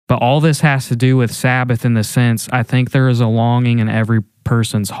But all this has to do with Sabbath in the sense, I think there is a longing in every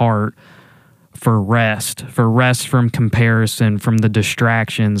person's heart for rest from comparison, from the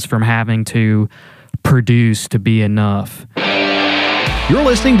distractions, from having to produce to be enough. You're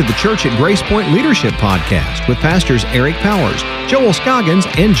listening to the Church at Grace Point Leadership Podcast with Pastors Eric Powers, Joel Scoggins,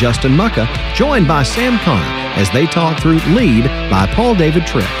 and Justin Mucka, joined by Sam Connor as they talk through Lead by Paul David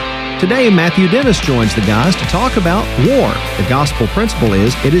Tripp. Today, Matthew Dennis joins the guys to talk about war. The gospel principle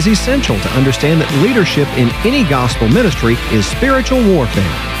is it is essential to understand that leadership in any gospel ministry is spiritual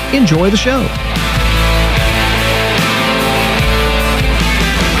warfare. Enjoy the show.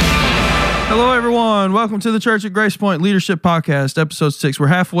 Hello, everyone. Welcome to the Church at Grace Point Leadership Podcast, Episode 6. We're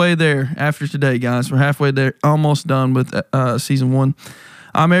halfway there after today, guys. We're halfway there, almost done with Season 1.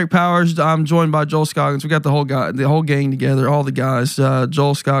 I'm Eric Powers. I'm joined by Joel Scoggins. We got the whole gang together, all the guys.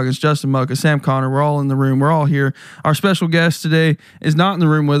 Joel Scoggins, Justin Mucka, Sam Connor. We're all in the room. We're all here. Our special guest today is not in the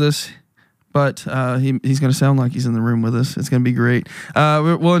room with us, but he's going to sound like he's in the room with us. It's going to be great.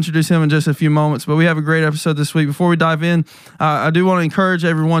 We'll introduce him in just a few moments, but we have a great episode this week. Before we dive in, I do want to encourage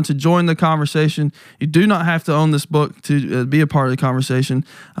everyone to join the conversation. You do not have to own this book to be a part of the conversation.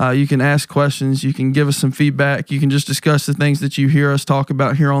 You can ask questions. You can give us some feedback. You can just discuss the things that you hear us talk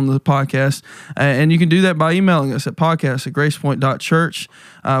about here on the podcast, and you can do that by emailing us at podcast@gracepoint.church.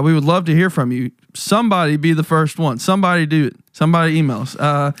 We would love to hear from you. Somebody be the first one. Somebody do it. Somebody email us.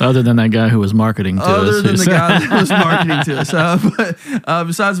 Other than that guy who was marketing to us. Other than the guy that was marketing to us. But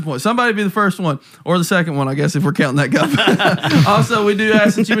besides the point, somebody be the first one or the second one, I guess, if we're counting that guy. Also, we do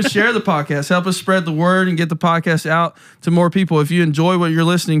ask that you would share the podcast. Help us spread the word and get the podcast out to more people. If you enjoy what you're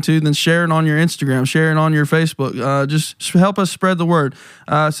listening to, then share it on your Instagram, share it on your Facebook. Just help us spread the word.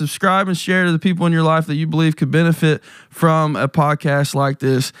 Subscribe and share to the people in your life that you believe could benefit from a podcast like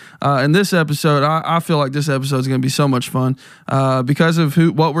this. In this episode, I feel like this episode is going to be so much fun. Because of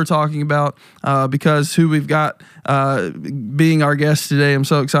what we're talking about, because who we've got being our guest today. I'm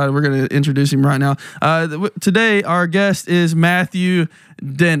so excited. We're going to introduce him right now. Today, our guest is Matthew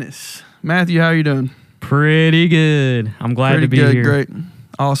Dennis. Matthew, how are you doing? Pretty good. I'm glad to be here. Great.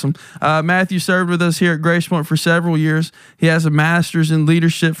 Awesome. Matthew served with us here at Grace Point for several years. He has a master's in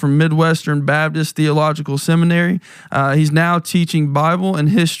leadership from Midwestern Baptist Theological Seminary. He's now teaching Bible and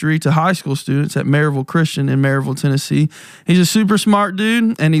history to high school students at Maryville Christian in Maryville, Tennessee. He's a super smart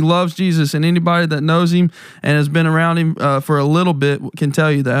dude, and he loves Jesus, and anybody that knows him and has been around him for a little bit can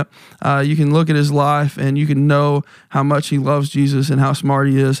tell you that. You can look at his life, and you can know how much he loves Jesus and how smart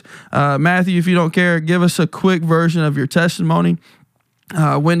he is. Matthew, if you don't care, give us a quick version of your testimony.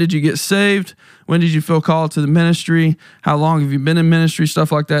 When did you get saved? When did you feel called to the ministry? How long have you been in ministry?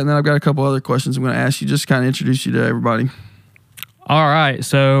 Stuff like that. And then I've got a couple other questions I'm going to ask you, just kind of introduce you to everybody. All right.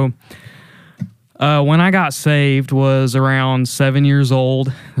 So when I got saved was around 7 years old.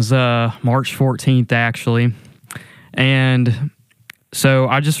 It was March 14th, actually. And so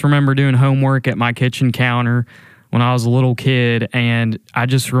I just remember doing homework at my kitchen counter when I was a little kid. And I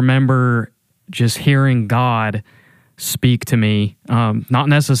just remember just hearing God speak to me, not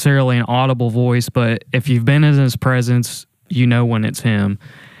necessarily an audible voice, but if you've been in his presence, you know when it's him.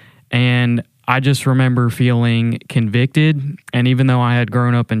 And I just remember feeling convicted, and even though I had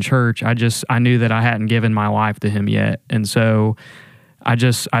grown up in church, I knew that I hadn't given my life to him yet. And so I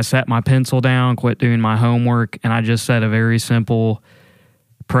set my pencil down, quit doing my homework, and I just said a very simple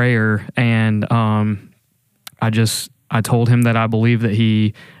prayer, and I told him that I believe that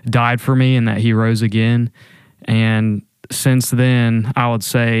he died for me and that he rose again. And since then, I would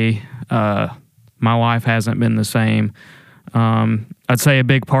say my life hasn't been the same. I'd say a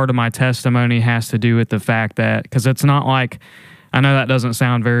big part of my testimony has to do with the fact that, because it's not like, I know that doesn't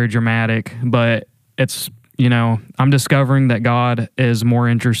sound very dramatic, but it's, I'm discovering that God is more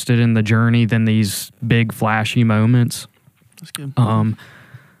interested in the journey than these big flashy moments. That's good.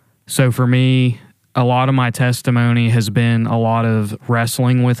 So for me, a lot of my testimony has been a lot of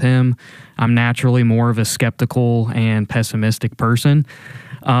wrestling with him. I'm naturally more of a skeptical and pessimistic person.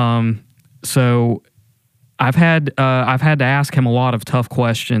 So I've had to ask him a lot of tough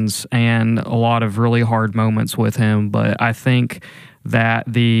questions and a lot of really hard moments with him. But I think that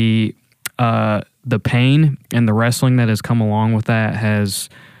the pain and the wrestling that has come along with that has,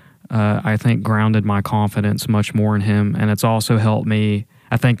 I think, grounded my confidence much more in him. And it's also helped me.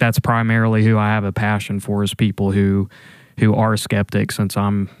 I think that's primarily who I have a passion for, is people who are skeptics, since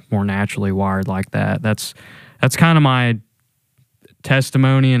I'm more naturally wired like that. That's kind of my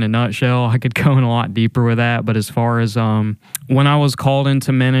testimony in a nutshell. I could go in a lot deeper with that, but as far as when I was called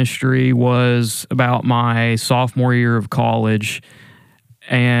into ministry was about my sophomore year of college,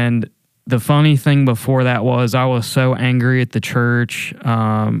 and the funny thing before that was I was so angry at the church.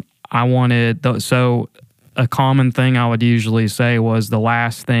 I wanted, so a common thing I would usually say was the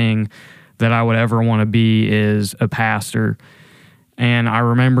last thing that I would ever want to be is a pastor. And I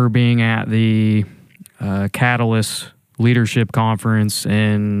remember being at the Catalyst Leadership Conference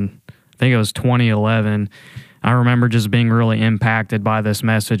in, I think it was 2011. I remember just being really impacted by this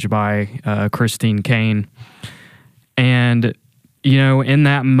message by Christine Caine. And, you know, in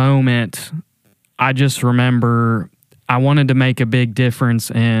that moment, I just remember I wanted to make a big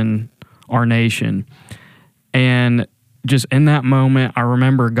difference in our nation. And just in that moment, I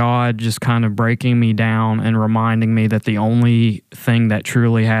remember God just kind of breaking me down and reminding me that the only thing that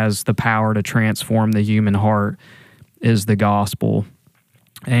truly has the power to transform the human heart is the gospel.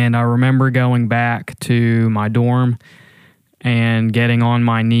 And I remember going back to my dorm and getting on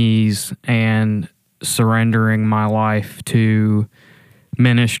my knees and surrendering my life to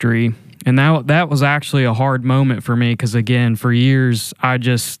ministry. And that was actually a hard moment for me because, again, for years,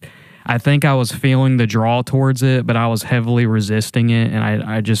 I think I was feeling the draw towards it, but I was heavily resisting it, and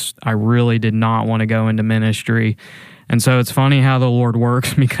I really did not want to go into ministry. And so it's funny how the Lord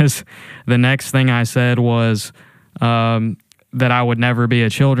works, because the next thing I said was that I would never be a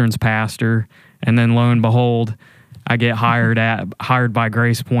children's pastor, and then lo and behold, I get hired by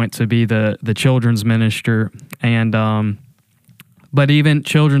Grace Point to be the children's minister. And but even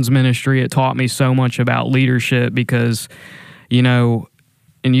children's ministry, it taught me so much about leadership, because, you know,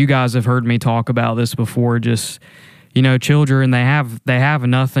 and you guys have heard me talk about this before, just, you know, children, they have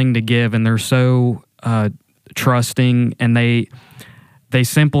nothing to give, and they're so trusting, and they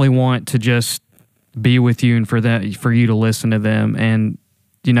simply want to just be with you and for you to listen to them. And,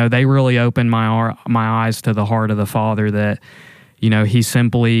 you know, they really opened my eyes to the heart of the Father, that, you know, he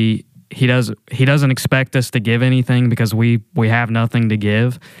doesn't expect us to give anything because we have nothing to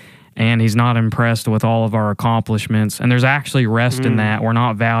give. And he's not impressed with all of our accomplishments. And there's actually rest in that. We're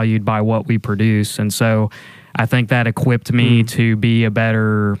not valued by what we produce. And so I think that equipped me to be a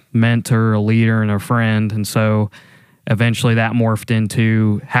better mentor, a leader, and a friend. And so eventually that morphed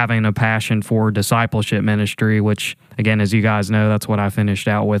into having a passion for discipleship ministry, which, again, as you guys know, that's what I finished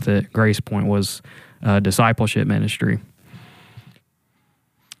out with at Grace Point, was discipleship ministry.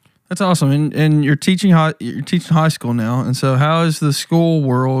 That's awesome. And you're teaching high school now. And so how is the school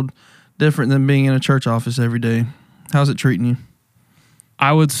world different than being in a church office every day? How's it treating you?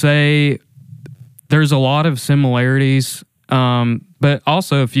 I would say there's a lot of similarities, but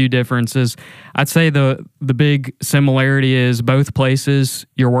also a few differences. I'd say the big similarity is both places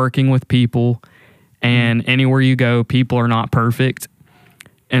you're working with people, and anywhere you go, people are not perfect.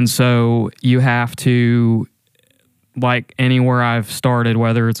 And so you have to, like anywhere I've started,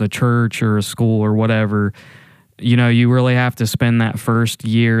 whether it's a church or a school or whatever, you know, you really have to spend that first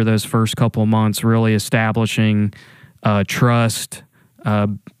year, those first couple of months, really establishing trust,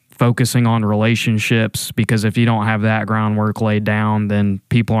 focusing on relationships, because if you don't have that groundwork laid down, then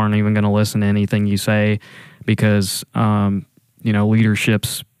people aren't even going to listen to anything you say, because, you know,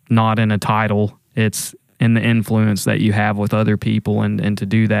 leadership's not in a title. It's in the influence that you have with other people. And to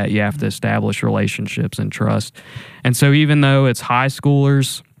do that, you have to establish relationships and trust. And so even though it's high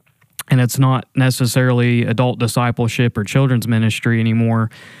schoolers and it's not necessarily adult discipleship or children's ministry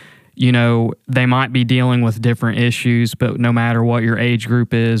anymore, you know, they might be dealing with different issues, but no matter what your age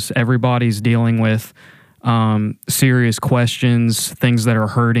group is, everybody's dealing with serious questions, things that are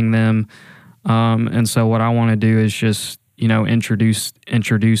hurting them. And so what I want to do is just, you know, introduce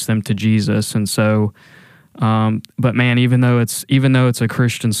them to Jesus. And so, but man, even though it's a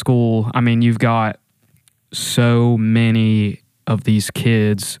Christian school, I mean, you've got so many of these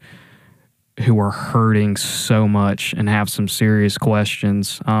kids who are hurting so much and have some serious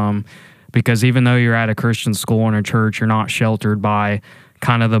questions. Because even though you're at a Christian school and a church, you're not sheltered by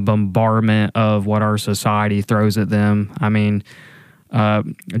kind of the bombardment of what our society throws at them. I mean,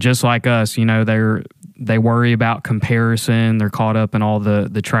 just like us, you know, they worry about comparison. They're caught up in all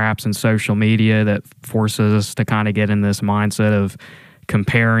the traps in social media that forces us to kind of get in this mindset of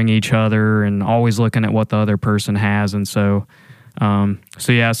comparing each other and always looking at what the other person has. And so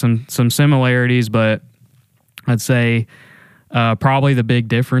yeah, some similarities, but I'd say probably the big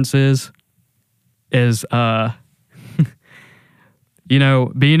difference is you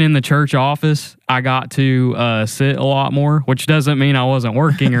know, being in the church office, I got to sit a lot more, which doesn't mean I wasn't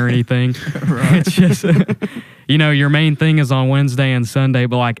working or anything. Right. It's just, you know, your main thing is on Wednesday and Sunday,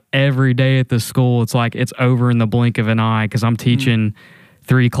 but like every day at the school, it's like it's over in the blink of an eye, because I'm teaching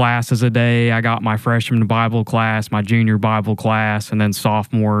 3 classes a day. I got my freshman Bible class, my junior Bible class, and then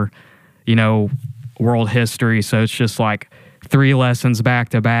sophomore, you know, world history. So it's just like 3 lessons back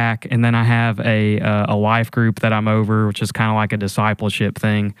to back, and then I have a life group that I'm over, which is kind of like a discipleship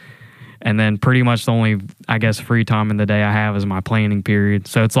thing. And then pretty much the only, I guess, free time in the day I have is my planning period.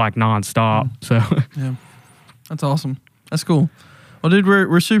 So it's like nonstop. So yeah, that's awesome. That's cool. Well, dude,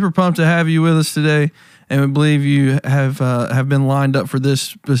 we're super pumped to have you with us today, and we believe you have been lined up for this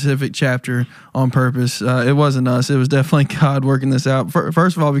specific chapter on purpose. It wasn't us; it was definitely God working this out.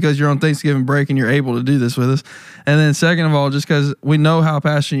 First of all, because you're on Thanksgiving break and you're able to do this with us, and then second of all, just because we know how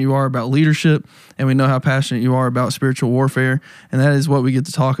passionate you are about leadership, and we know how passionate you are about spiritual warfare, and that is what we get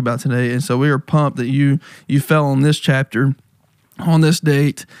to talk about today. And so we are pumped that you fell on this chapter on this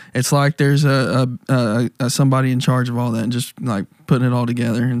date. It's like there's a somebody in charge of all that and just like putting it all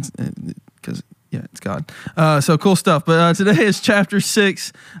together, and because yeah, it's God. So cool stuff. But today is chapter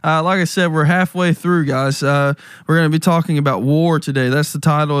 6. Like I said, we're halfway through, guys. We're going to be talking about war today. That's the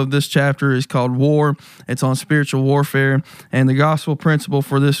title of this chapter, is called War. It's on spiritual warfare. And the gospel principle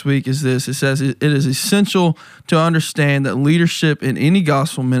for this week is this. It says it is essential to understand that leadership in any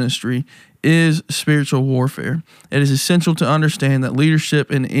gospel ministry is spiritual warfare. It is essential to understand that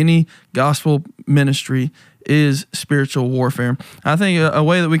leadership in any gospel ministry is spiritual warfare. I think a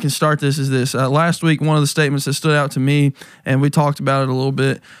way that we can start this is this. Last week, one of the statements that stood out to me, and we talked about it a little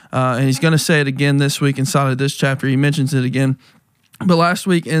bit, and he's going to say it again this week inside of this chapter. He mentions it again. But last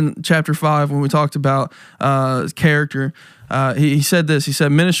week in chapter 5, when we talked about character, he said this. He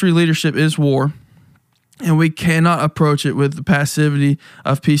said, ministry leadership is war, and we cannot approach it with the passivity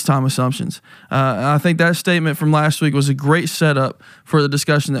of peacetime assumptions. I think that statement from last week was a great setup for the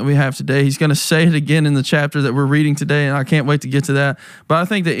discussion that we have today. He's going to say it again in the chapter that we're reading today, and I can't wait to get to that. But I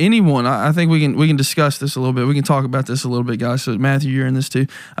think that anyone, I think we can discuss this a little bit. We can talk about this a little bit, guys. So Matthew, you're in this too.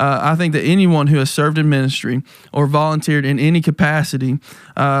 I think that anyone who has served in ministry or volunteered in any capacity,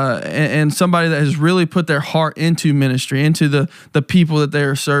 and somebody that has really put their heart into ministry, into the people that they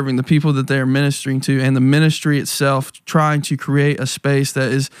are serving, the people that they are ministering to, and the ministry itself, trying to create a space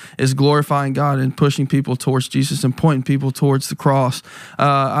that is glorifying God and pushing people towards Jesus and pointing people towards the cross.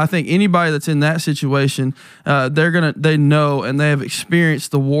 I think anybody that's in that situation, they know and they have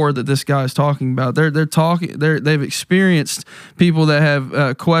experienced the war that this guy is talking about. They've experienced people that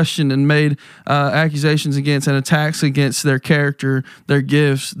have questioned and made accusations against and attacks against their character, their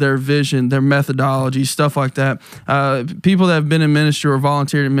gifts, their vision, their methodology, stuff like that. People that have been in ministry or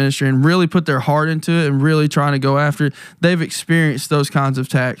volunteered in ministry and really put their heart into it and really trying to go after it, they've experienced those kinds of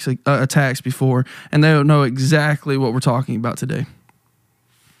attacks before, and they don't know exactly what we're talking about today.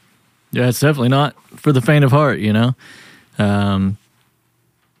 Yeah, it's definitely not for the faint of heart, you know.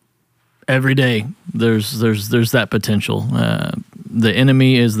 Every day there's that potential. The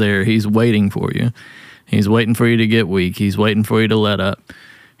enemy is there. He's waiting for you. He's waiting for you to get weak. He's waiting for you to let up.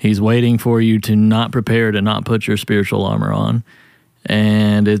 He's waiting for you to not prepare, to not put your spiritual armor on.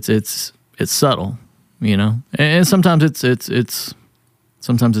 And it's subtle, you know. And sometimes it's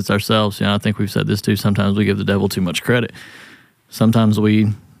sometimes it's ourselves. You know, I think we've said this too. Sometimes we give the devil too much credit. Sometimes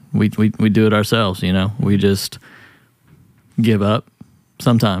we do it ourselves, you know. We just give up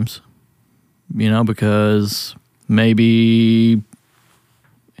sometimes, you know, because maybe,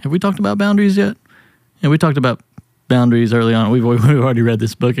 have we talked about boundaries yet? Yeah, we talked about boundaries early on. We've already read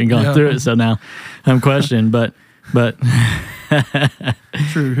this book and gone through it, so now I'm questioning, but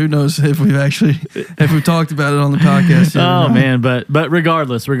True. Who knows if we've talked about it on the podcast yet. Oh man, but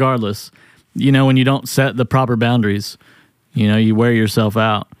regardless, you know, when you don't set the proper boundaries, you know, you wear yourself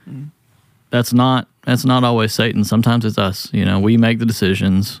out. That's not always Satan. Sometimes it's us. You know, we make the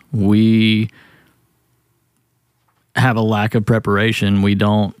decisions. We have a lack of preparation. We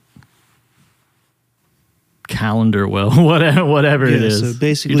don't calendar well, whatever it is. So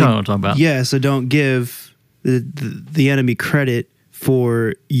basically, you know what I'm talking about. Yeah, so don't give the enemy credit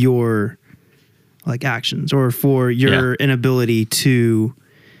for your like actions or for your inability to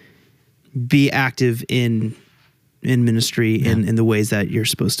be active in ministry in the ways that you're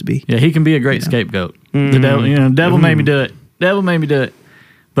supposed to be. Yeah, he can be a great scapegoat. The devil made me do it. Devil made me do it.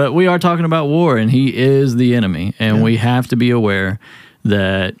 But we are talking about war, and he is the enemy, and we have to be aware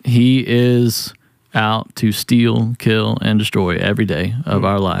that he is out to steal, kill, and destroy every day of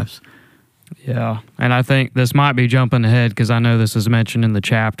our lives. Yeah, and I think this might be jumping ahead because I know this is mentioned in the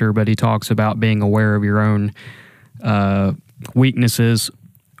chapter, but he talks about being aware of your own weaknesses,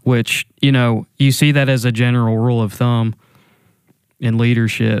 which, you know, you see that as a general rule of thumb in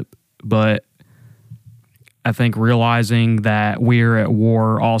leadership, but I think realizing that we're at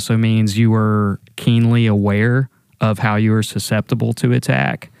war also means you are keenly aware of how you are susceptible to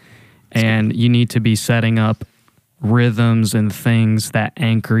attack, and you need to be setting up rhythms and things that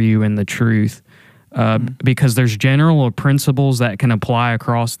anchor you in the truth because there's general principles that can apply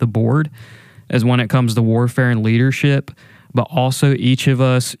across the board as when it comes to warfare and leadership. But also each of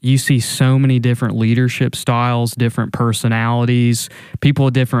us, you see so many different leadership styles, different personalities, people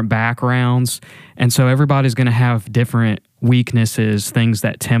with different backgrounds. And so everybody's going to have different weaknesses, things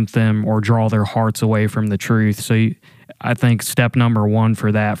that tempt them or draw their hearts away from the truth. So I think step number one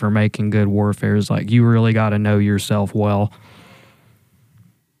for that, for making good warfare, is like you really got to know yourself well.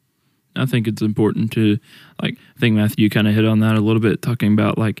 I think it's important to, like, I think Matthew kind of hit on that a little bit, talking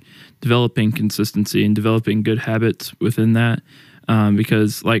about like developing consistency and developing good habits within that.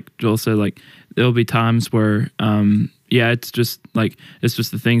 Because like Joel said, like there'll be times where, it's just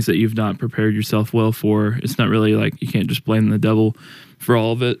the things that you've not prepared yourself well for. It's not really like, you can't just blame the devil for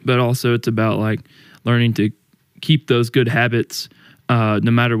all of it, but also it's about like learning to keep those good habits, no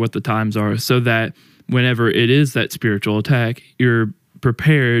matter what the times are, so that whenever it is that spiritual attack, you're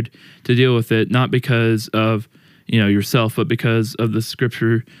prepared to deal with it, not because of yourself, but because of the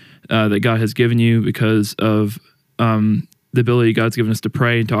scripture that God has given you, because of the ability God's given us to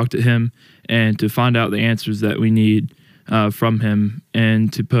pray and talk to Him and to find out the answers that we need from Him,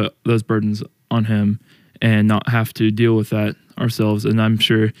 and to put those burdens on Him and not have to deal with that ourselves. And I'm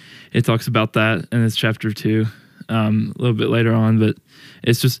sure it talks about that in this chapter 2 a little bit later on, but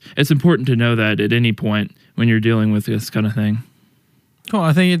it's important to know that at any point when you're dealing with this kind of thing. Cool.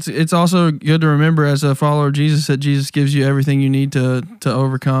 I think it's also good to remember, as a follower of Jesus, that Jesus gives you everything you need to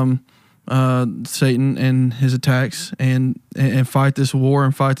overcome Satan and his attacks, and fight this war,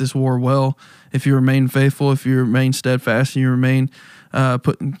 and fight this war well. If you remain faithful, if you remain steadfast, and you remain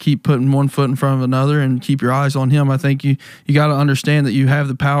keep putting one foot in front of another and keep your eyes on Him, I think you got to understand that you have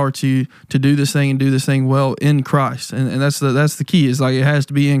the power to do this thing and do this thing well in Christ, and that's the key. Is like it has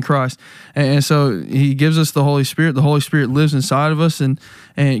to be in Christ, and so He gives us the Holy Spirit. The Holy Spirit lives inside of us and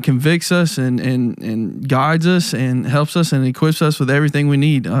convicts us and guides us and helps us and equips us with everything we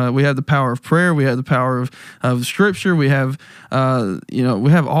need. We have the power of prayer. We have the power of Scripture. We have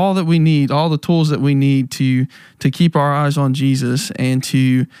we have all that we need, all the tools that we need to keep our eyes on Jesus, and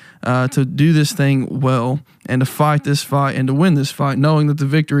to do this thing well, and to fight this fight, and to win this fight, knowing that the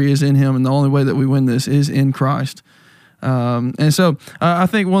victory is in Him, and the only way that we win this is in Christ. And so I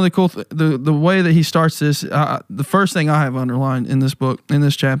think one of the cool the way that he starts this, the first thing I have underlined in this book, in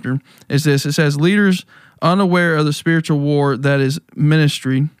this chapter, is this. It says, leaders unaware of the spiritual war that is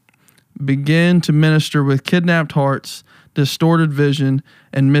ministry begin to minister with kidnapped hearts, distorted vision,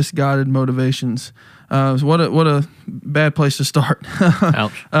 and misguided motivations. What a bad place to start.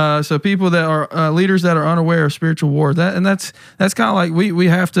 Ouch. So people that are leaders that are unaware of spiritual war, that's kind of like we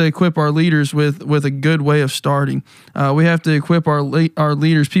have to equip our leaders with a good way of starting. We have to equip our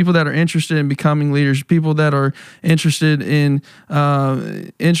leaders, people that are interested in becoming leaders, people that are interested in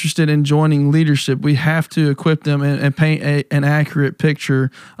joining leadership. We have to equip them and paint an accurate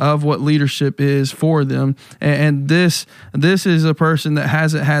picture of what leadership is for them. And this is a person that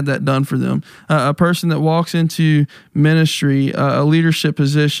hasn't had that done for them. A person that walks into ministry, a leadership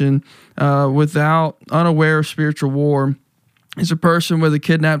position, without unaware of spiritual war, is a person with a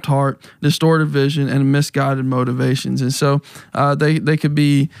kidnapped heart, distorted vision, and misguided motivations. And so they could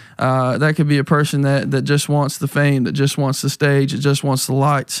be that could be a person that just wants the fame, that just wants the stage, that just wants the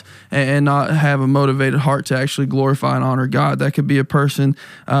lights, and not have a motivated heart to actually glorify and honor God. That could be a person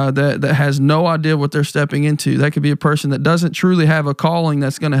that has no idea what they're stepping into. That could be a person that doesn't truly have a calling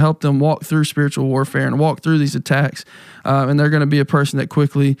that's going to help them walk through spiritual warfare and walk through these attacks. And they're going to be a person that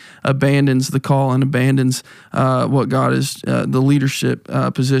quickly abandons the call and abandons what God is, the leadership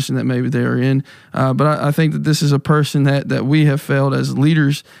position that maybe they're in. But I think that this is a person that we have failed as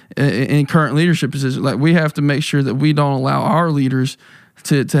leaders in current leadership positions. Like, we have to make sure that we don't allow our leaders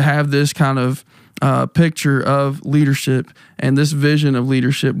to have this kind of picture of leadership and this vision of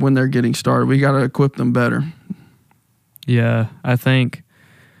leadership when they're getting started. We got to equip them better. Yeah, I think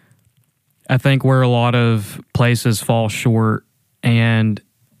where a lot of places fall short and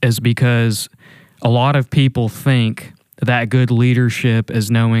is because a lot of people think that good leadership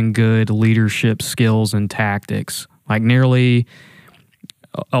is knowing good leadership skills and tactics. Like, nearly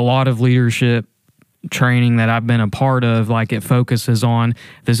a lot of leadership training that I've been a part of, like, it focuses on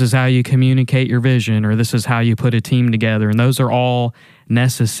this is how you communicate your vision, or this is how you put a team together. And those are all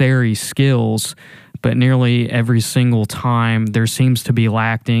necessary skills, but nearly every single time there seems to be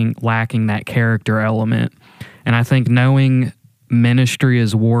lacking that character element. And I think knowing ministry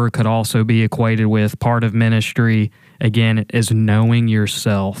as war could also be equated with part of ministry, again, is knowing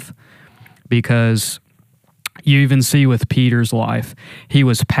yourself. Because you even see with Peter's life, he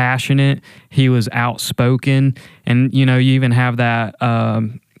was passionate, he was outspoken, and you even have that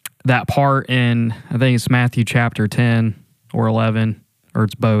that part in, I think it's Matthew chapter 10 or 11, or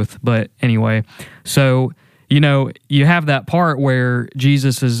it's both. But anyway, so, you have that part where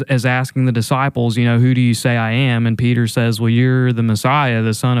Jesus is asking the disciples, who do you say I am? And Peter says, well, you're the Messiah,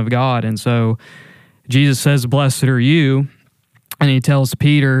 the Son of God. And so Jesus says, blessed are you. And he tells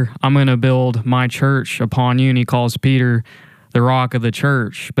Peter, I'm going to build my church upon you. And he calls Peter the rock of the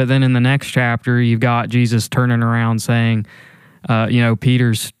church. But then in the next chapter, you've got Jesus turning around saying,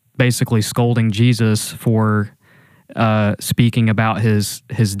 Peter's basically scolding Jesus for speaking about his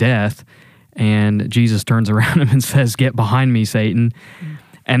death. And Jesus turns around him and says, get behind me, Satan.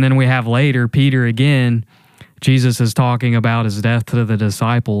 And then we have later, Peter again, Jesus is talking about his death to the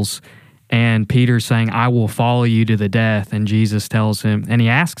disciples. And Peter's saying, I will follow you to the death. And Jesus tells him, and he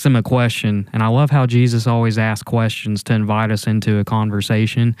asks him a question. And I love how Jesus always asks questions to invite us into a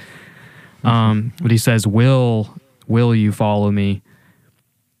conversation. But he says, will you follow me?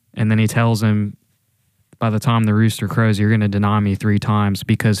 And then he tells him, by the time the rooster crows, you're going to deny me 3 times.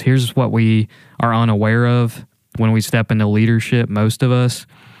 Because here's what we are unaware of when we step into leadership, most of us,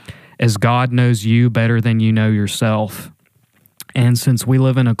 is God knows you better than you know yourself. And since we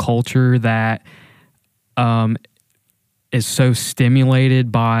live in a culture that is so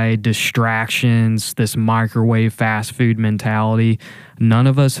stimulated by distractions, this microwave fast food mentality, none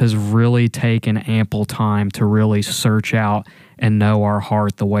of us has really taken ample time to really search out and know our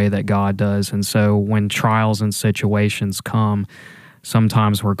heart the way that God does. And so when trials and situations come,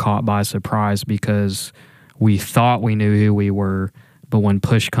 sometimes we're caught by surprise because we thought we knew who we were, but when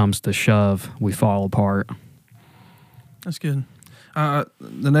push comes to shove, we fall apart. That's good. The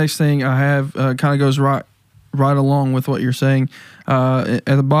next thing I have kind of goes right along with what you're saying. At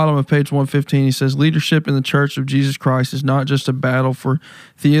the bottom of page 115, he says, leadership in the Church of Jesus Christ is not just a battle for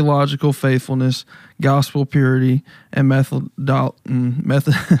theological faithfulness, gospel purity, and method. I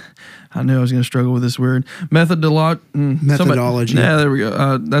knew I was going to struggle with this word. Methodology. Yeah, there we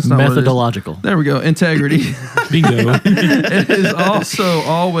go. That's not methodological. There we go. Integrity. Bingo. It is also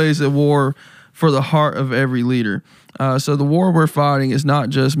always a war for the heart of every leader. So the war we're fighting is not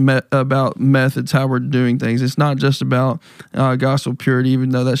just about methods, how we're doing things. It's not just about gospel purity,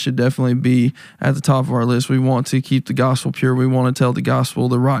 even though that should definitely be at the top of our list. We want to keep the gospel pure. We want to tell the gospel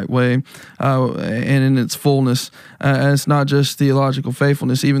the right way and in its fullness. And it's not just theological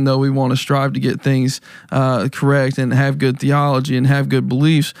faithfulness, even though we want to strive to get things correct and have good theology and have good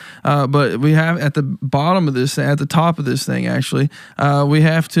beliefs. But we have at the bottom of this, at the top of this thing, actually, we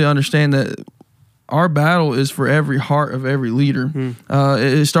have to understand that our battle is for every heart of every leader.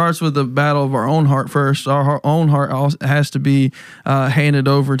 It starts with the battle of our own heart first. Our own heart has to be handed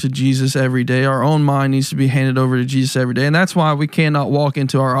over to Jesus every day. Our own mind needs to be handed over to Jesus every day. And that's why we cannot walk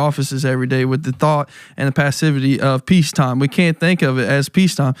into our offices every day with the thought and the passivity of peacetime. We can't think of it as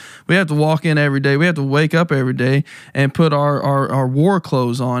peacetime. We have to walk in every day. We have to wake up every day and put our war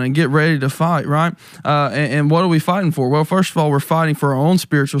clothes on and get ready to fight, right? And what are we fighting for? Well, first of all, we're fighting for our own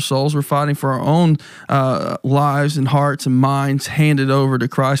spiritual souls. We're fighting for our own lives and hearts and minds handed over to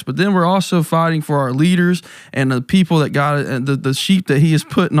Christ. But then we're also fighting for our leaders and the people that God, the sheep that He has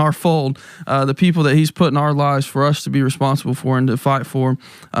put in our fold, the people that He's put in our lives for us to be responsible for and to fight for.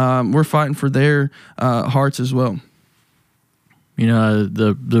 We're fighting for their hearts as well.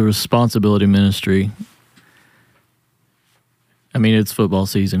 The responsibility ministry. I mean, it's football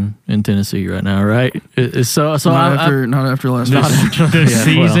season in Tennessee right now, right? It's not after last week. The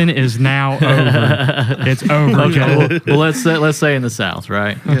season is now over. It's over. Okay. Well, let's say in the South,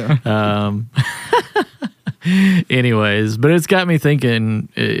 right? Yeah. Anyways, but it's got me thinking.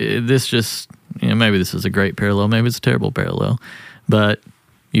 This just maybe this is a great parallel, maybe it's a terrible parallel, but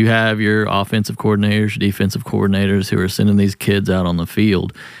you have your offensive coordinators, defensive coordinators who are sending these kids out on the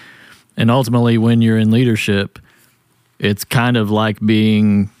field, and ultimately, when you're in leadership, it's kind of like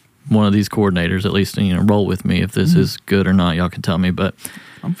being one of these coordinators, at least, roll with me if this is good or not. Y'all can tell me, but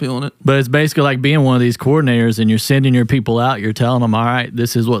I'm feeling it. But it's basically like being one of these coordinators, and you're sending your people out. You're telling them, all right,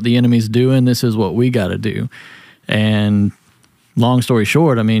 this is what the enemy's doing. This is what we got to do. And long story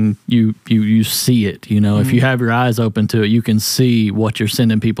short, I mean, you see it. If you have your eyes open to it, you can see what you're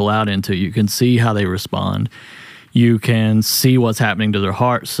sending people out into. You can see how they respond. You can see what's happening to their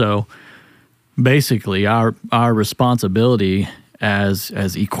hearts. So basically, our responsibility as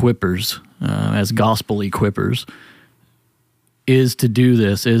equippers, as gospel equippers, is to do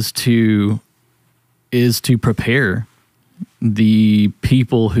this, is to prepare the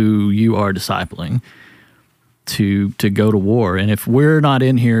people who you are discipling to go to war. And if we're not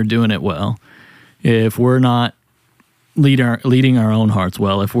in here doing it well, if we're not leading our own hearts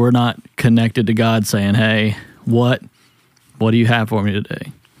well, if we're not connected to God saying, hey, what do you have for me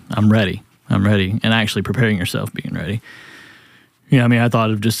today? I'm ready. And actually preparing yourself, being ready. Yeah, I mean, I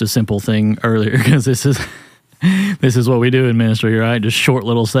thought of just a simple thing earlier because this is what we do in ministry, right? Just short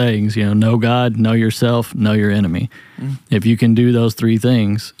little sayings, know God, know yourself, know your enemy. If you can do those three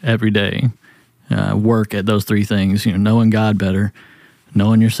things every day, work at those three things, knowing God better,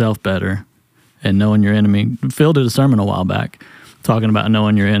 knowing yourself better, and knowing your enemy. Phil did a sermon a while back talking about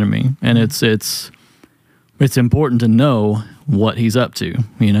knowing your enemy, and it's important to know what he's up to,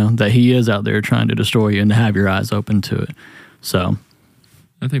 that he is out there trying to destroy you, and to have your eyes open to it. So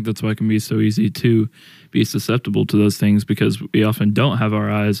I think that's why it can be so easy to be susceptible to those things, because we often don't have our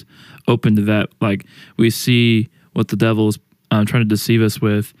eyes open to that. Like, we see what the devil is trying to deceive us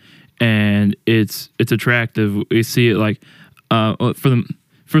with, and it's attractive. We see it like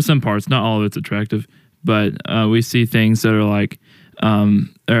for some parts, not all of it's attractive, but we see things that are like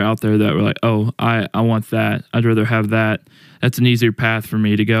are out there that we're like, oh, I want that. I'd rather have that. That's an easier path for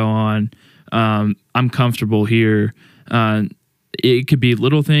me to go on. I'm comfortable here. It could be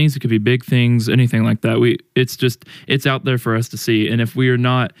little things, it could be big things, anything like that. It's out there for us to see. And if we are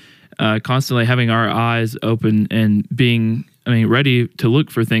not constantly having our eyes open and being, ready to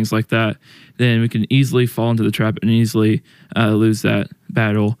look for things like that, then we can easily fall into the trap and easily lose that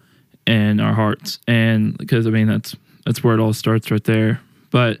battle in our hearts. And because that's where it all starts right there.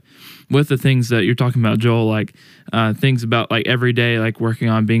 But with the things that you're talking about, Joel, like things about like every day, like working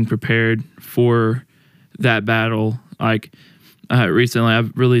on being prepared for that battle, like recently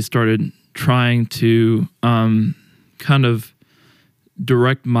I've really started trying to kind of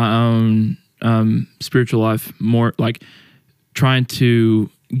direct my own spiritual life more, like trying to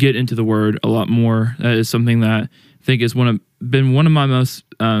get into the Word a lot more. That is something that I think is one of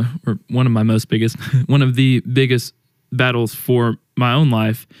the biggest battles for my own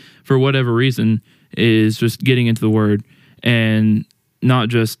life, for whatever reason, is just getting into the Word, and not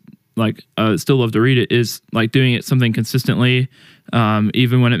just like still love to read it, is like doing it something consistently,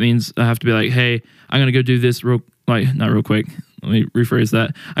 even when it means I have to be like, hey, I'm gonna go do this not real quick, let me rephrase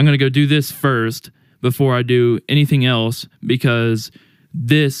that, I'm gonna go do this first before I do anything else, because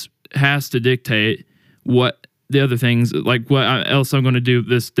this has to dictate what the other things, like what else I'm going to do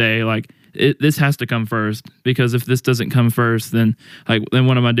this day. Like this has to come first, because if this doesn't come first, then what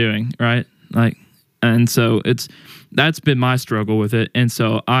am I doing, right? And so that's been my struggle with it. And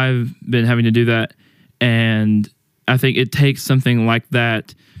so I've been having to do that. And I think it takes something like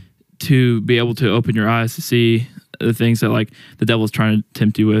that to be able to open your eyes to see the things that like the devil's trying to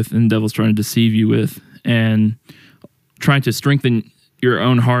tempt you with, and the devil's trying to deceive you with, and trying to strengthen your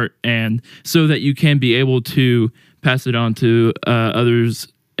own heart, and so that you can be able to pass it on to others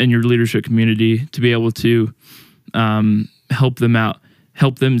in your leadership community, to be able to help them out,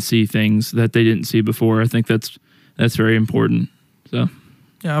 help them see things that they didn't see before. I think that's very important. So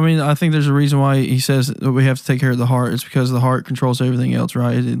yeah, I think there's a reason why he says that we have to take care of the heart. It's because the heart controls everything else,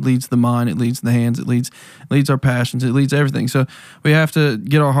 right? It leads the mind, it leads the hands, it leads our passions, it leads everything. So we have to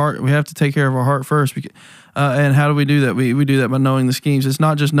get our heart, we have to take care of our heart first. And how do we do that? We do that by knowing the schemes. It's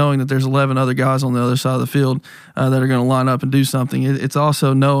not just knowing that there's 11 other guys on the other side of the field that are going to line up and do something. It's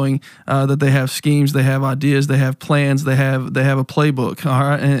also knowing that they have schemes, they have ideas, they have plans, they have a playbook. All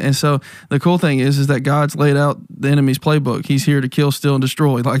right, and so the cool thing is that God's laid out the enemy's playbook. He's here to kill, steal, and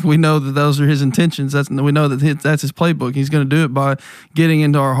destroy. Like, we know that those are his intentions. We know that that's his playbook. He's going to do it by getting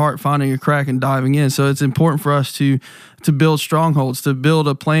into our heart, finding a crack, and diving in. So it's important for us to build strongholds, to build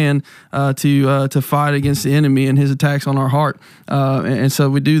a plan to fight against the enemy and his attacks on our heart. And so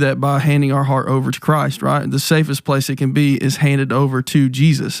we do that by handing our heart over to Christ, right? The safest place it can be is handed over to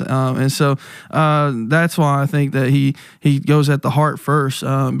Jesus. And so that's why I think that he goes at the heart first,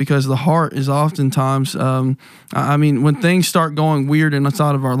 because the heart is oftentimes, when things start going weird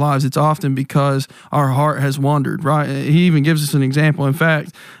inside of our lives, it's often because our heart has wandered, right? He even gives us an example. In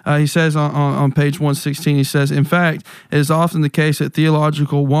fact, he says on page 116, he says, in fact, it is often the case that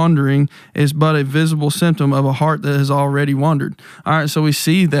theological wandering is but a visible symptom of a heart that has already wandered. All right, so we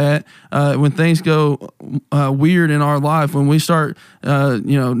see that when things go weird in our life, when we start,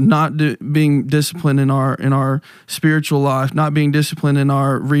 not being disciplined in our spiritual life, not being disciplined in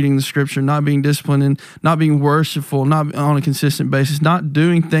our reading the Scripture, not being disciplined in not being worshipful, not on a consistent basis, not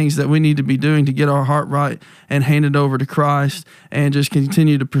doing things that we need to be doing to get our heart right and hand it over to Christ and just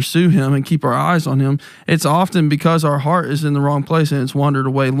continue to pursue Him and keep our eyes on Him. It's often because our heart is in the wrong place and it's wandered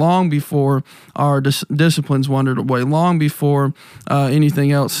away long before our disciplines wandered away, long before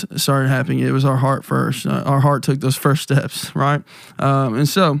anything else started happening. It was our heart first. Our heart took those first steps, right? And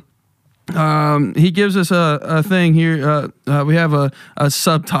so he gives us a thing here. We have a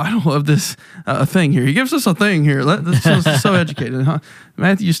subtitle of this thing here. He gives us a thing here. That's so educated, huh?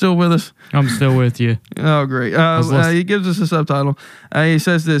 Matthew, you still with us? I'm still with you. Oh, great. He gives us a subtitle. He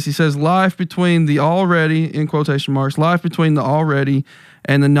says this. He says, life between the already, in quotation marks, life between the already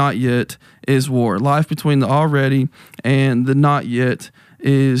and the not yet is war. Life between the already and the not yet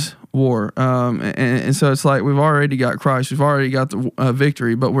is war. And so it's like we've already got Christ. We've already got the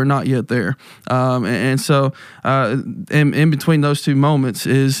victory, but we're not yet there. And so in between those two moments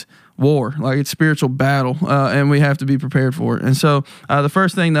is war, like it's spiritual battle, and we have to be prepared for it. And so the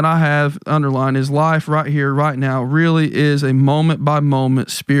first thing that I have underlined is life right here, right now, really is a moment by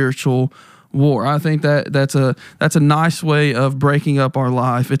moment spiritual war. I think that's a nice way of breaking up our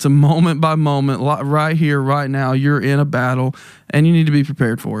life. It's a moment by moment, right here, right now. You're in a battle, and you need to be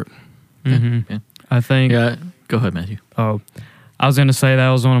prepared for it. Mm-hmm. Yeah. I think. Yeah. Go ahead, Matthew. Oh, I was going to say that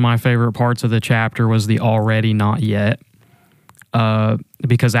was one of my favorite parts of the chapter was the already not yet.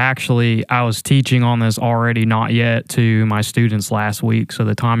 Because actually I was teaching on this already not yet to my students last week, so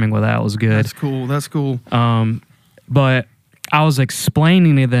the timing with that was good. That's cool. But I was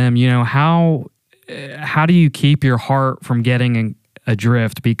explaining to them, how do you keep your heart from getting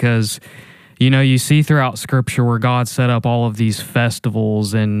adrift? Because, you see throughout Scripture where God set up all of these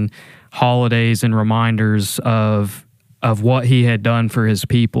festivals and holidays and reminders of what He had done for His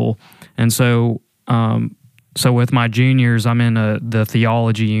people. And so with my juniors, I'm in the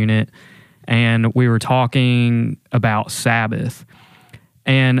theology unit, and we were talking about Sabbath.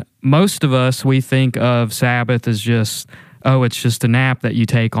 And most of us, we think of Sabbath as just, it's just a nap that you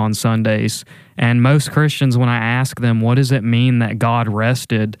take on Sundays. And most Christians, when I ask them, what does it mean that God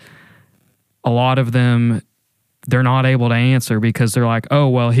rested? A lot of them, they're not able to answer because they're like,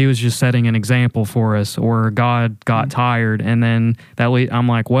 He was just setting an example for us, or God got tired. And then I'm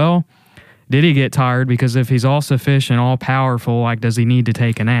like, well, did He get tired? Because if He's all sufficient, all powerful, does He need to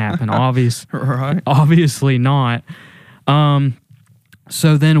take a nap? And obviously not.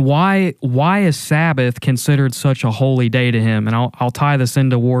 So then why is Sabbath considered such a holy day to Him? And I'll tie this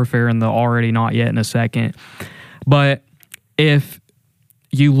into warfare and the already not yet in a second. But if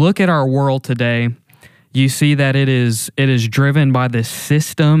you look at our world today, you see that it is driven by this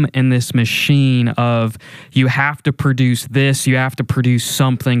system and this machine of you have to produce this, you have to produce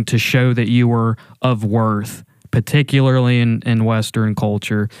something to show that you are of worth, particularly in Western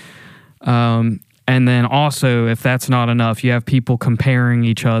culture. And then also, if that's not enough, you have people comparing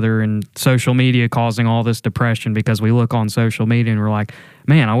each other, and social media causing all this depression because we look on social media and we're like,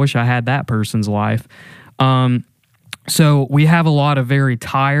 man, I wish I had that person's life. So we have a lot of very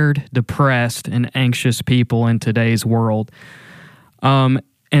tired, depressed, and anxious people in today's world. And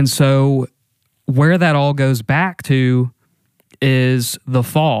so where that all goes back to is the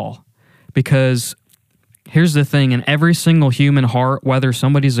fall. Because here's the thing, in every single human heart, whether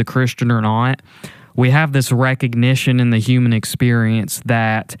somebody's a Christian or not, we have this recognition in the human experience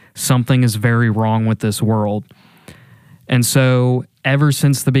that something is very wrong with this world. And so ever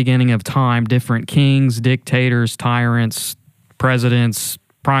since the beginning of time, different kings, dictators, tyrants, presidents,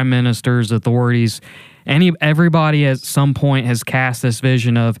 prime ministers, authorities, everybody at some point has cast this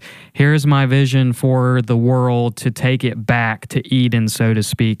vision of, here's my vision for the world to take it back to Eden, so to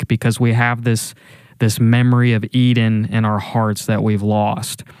speak, because we have this memory of Eden in our hearts that we've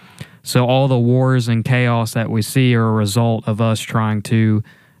lost. So all the wars and chaos that we see are a result of us trying to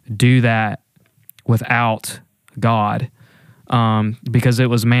do that without God. Because it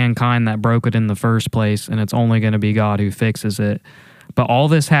was mankind that broke it in the first place, and it's only going to be God who fixes it. But all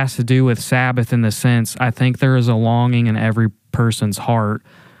this has to do with Sabbath in the sense, I think there is a longing in every person's heart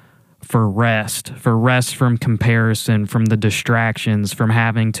for rest from comparison, from the distractions, from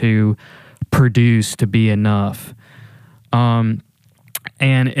having to produce to be enough. And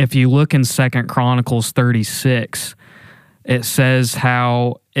if you look in 2 Chronicles 36, it says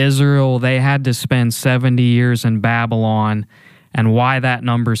how Israel, they had to spend 70 years in Babylon, and why that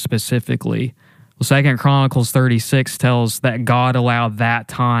number specifically. Well, 2 Chronicles 36 tells that God allowed that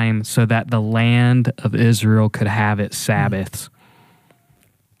time so that the land of Israel could have its Sabbaths.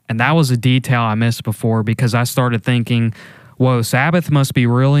 And that was a detail I missed before, because I started thinking, whoa, Sabbath must be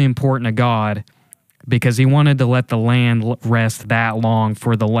really important to God, because He wanted to let the land rest that long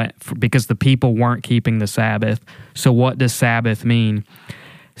because the people weren't keeping the Sabbath. So what does Sabbath mean?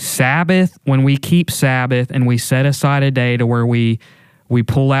 Sabbath, when we keep Sabbath and we set aside a day to where we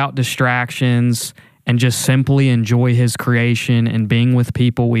pull out distractions and just simply enjoy His creation and being with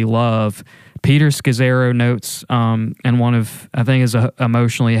people we love. Peter Scazzaro notes in one of, I think, his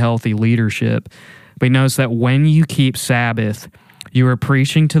Emotionally Healthy Leadership, but he notes that when you keep Sabbath, You are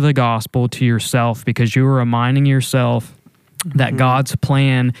preaching to the gospel to yourself because you are reminding yourself that God's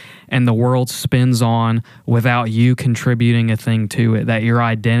plan and the world spins on without you contributing a thing to it, that your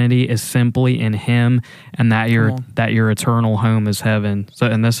identity is simply in Him, and that your eternal home is heaven. So,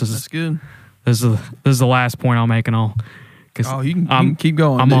 and That's good. This is the last point I'll make, and all. You can keep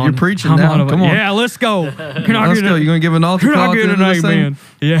going. You're preaching I'm now. Come on. Yeah, let's go. Let's go. You're going to give an altar call to this thing?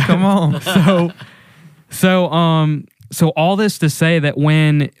 Yeah. Come on. So all this to say that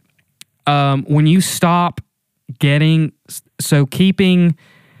when you stop keeping,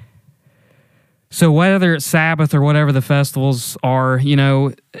 whether it's Sabbath or whatever the festivals are,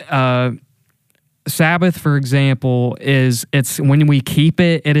 Sabbath, for example, it's when we keep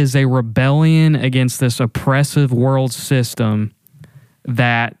it, it is a rebellion against this oppressive world system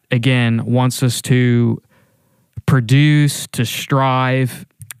that, again, wants us to produce, to strive,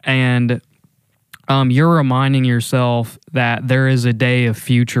 and you're reminding yourself that there is a day of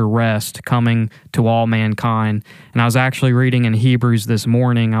future rest coming to all mankind. And I was actually reading in Hebrews this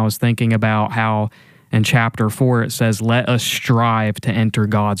morning, I was thinking about how in chapter 4 it says, let us strive to enter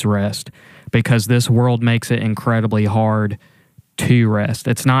God's rest, because this world makes it incredibly hard to rest.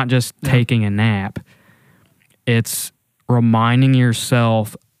 It's not just taking a nap. It's reminding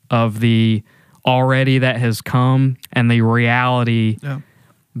yourself of the already that has come and the reality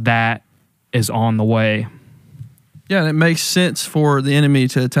that is on the way. Yeah, and it makes sense for the enemy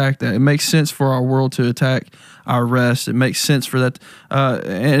to attack that. It makes sense for our world to attack our rest. It makes sense for that.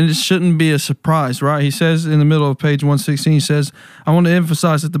 And it shouldn't be a surprise, right? He says in the middle of page 116, he says, I want to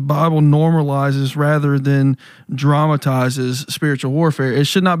emphasize that the Bible normalizes rather than dramatizes spiritual warfare. It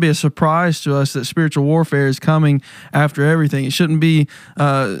should not be a surprise to us that spiritual warfare is coming after everything. It shouldn't be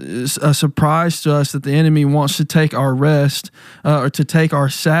a surprise to us that the enemy wants to take our rest or to take our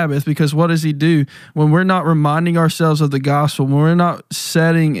Sabbath, because what does he do? When we're not reminding ourselves of the gospel, when we're not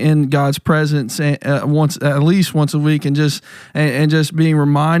setting in God's presence at least once a week and just being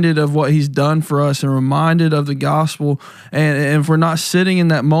reminded of what he's done for us and reminded of the gospel, and if we're not sitting in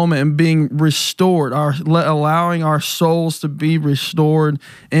that moment and being restored, allowing our souls to be restored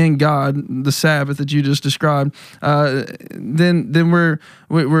in God, the Sabbath that you just described, then we're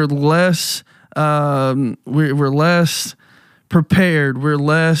less prepared, we're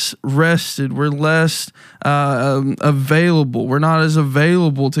less rested, we're less available. We're not as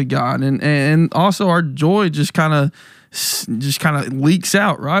available to God, and also our joy just kind of leaks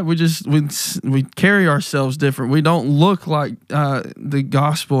out, right? We carry ourselves different. We don't look like the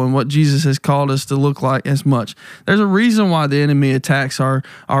gospel and what Jesus has called us to look like as much. There's a reason why the enemy attacks our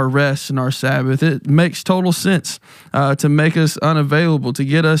rest and our Sabbath. It makes total sense to make us unavailable, to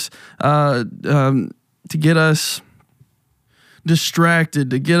get us distracted,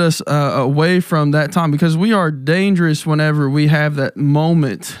 to get us away from that time, because we are dangerous whenever we have that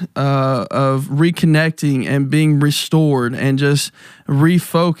moment of reconnecting and being restored and just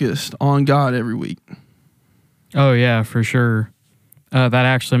refocused on God every week. Oh yeah, for sure. That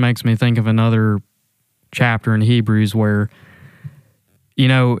actually makes me think of another chapter in Hebrews where,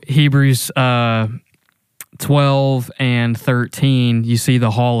 Hebrews 12 and 13, you see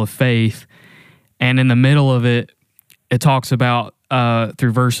the hall of faith, and in the middle of it, it talks about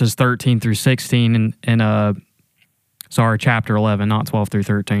through verses 13 through 16 in chapter 11, not 12 through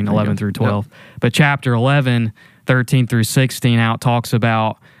 13, 11 through 12. Yep. But chapter 11, 13 through 16 out talks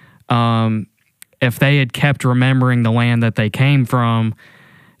about if they had kept remembering the land that they came from,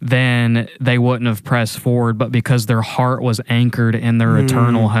 then they wouldn't have pressed forward. But because their heart was anchored in their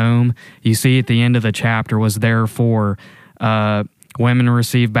eternal home, you see at the end of the chapter was therefore women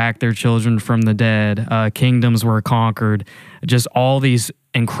received back their children from the dead. Kingdoms were conquered. Just all these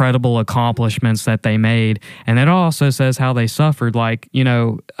incredible accomplishments that they made. And it also says how they suffered.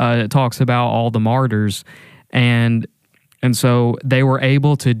 It talks about all the martyrs. And so they were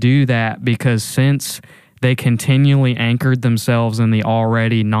able to do that because since they continually anchored themselves in the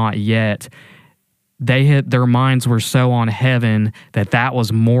already not yet, their minds were so on heaven that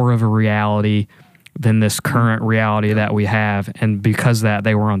was more of a reality than this current reality that we have, and because of that,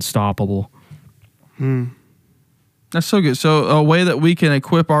 they were unstoppable. That's so good. So a way that we can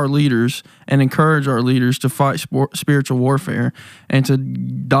equip our leaders and encourage our leaders to fight spiritual warfare and to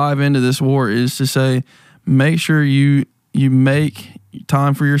dive into this war is to say, make sure you make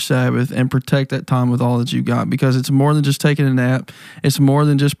time for your Sabbath and protect that time with all that you got, because it's more than just taking a nap. It's more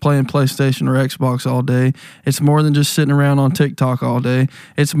than just playing PlayStation or Xbox all day. It's more than just sitting around on TikTok all day.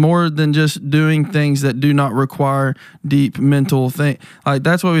 It's more than just doing things that do not require deep mental thing. Like,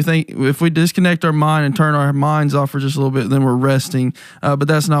 that's what we think. If we disconnect our mind and turn our minds off for just a little bit, then we're resting. But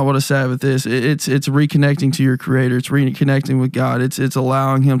that's not what a Sabbath is. It's reconnecting to your Creator. It's reconnecting with God. It's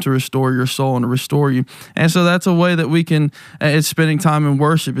allowing Him to restore your soul and to restore you. And so that's a way that we can. It's spending time in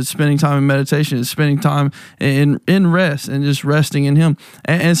worship. It's spending time in meditation. It's spending time in rest and just resting in Him.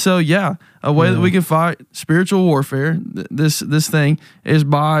 And so, yeah, a way that we can fight spiritual warfare, this thing, is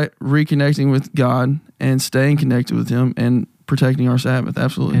by reconnecting with God and staying connected with Him and protecting our Sabbath.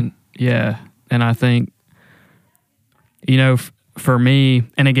 Absolutely. And I think, for me,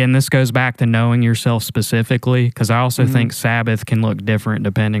 and again, this goes back to knowing yourself specifically, because I also think Sabbath can look different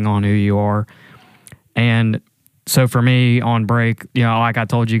depending on who you are. And so for me on break, like I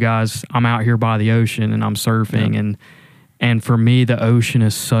told you guys, I'm out here by the ocean and I'm surfing, and for me, the ocean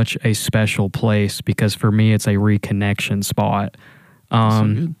is such a special place because for me, it's a reconnection spot.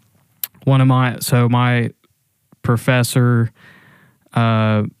 So good. My professor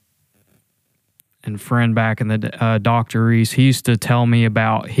and friend back in the Dr. Reese, he used to tell me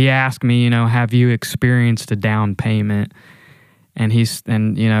he asked me, have you experienced a down payment? And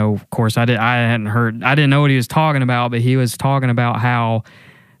of course I didn't know what he was talking about, but he was talking about how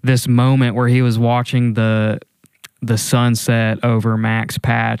this moment where he was watching the sunset over Max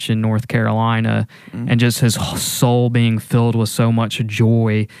Patch in North Carolina, and just his soul being filled with so much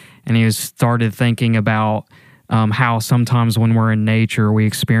joy. And he started thinking about how sometimes when we're in nature, we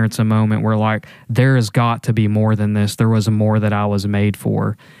experience a moment where, like, there has got to be more than this. There was more that I was made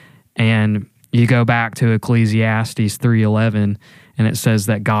for. And you go back to Ecclesiastes 3:11, and it says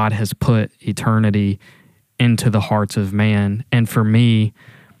that God has put eternity into the hearts of man. And for me,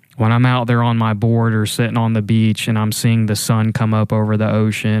 when I'm out there on my board or sitting on the beach and I'm seeing the sun come up over the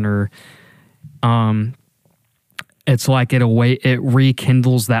ocean, or it's like it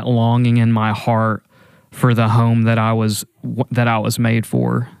rekindles that longing in my heart for the home that I was made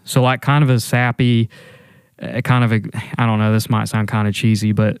for. So, like, kind of a sappy, I don't know, this might sound kind of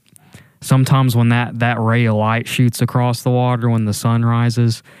cheesy, but sometimes when that ray of light shoots across the water when the sun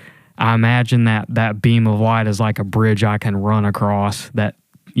rises, I imagine that beam of light is like a bridge I can run across, that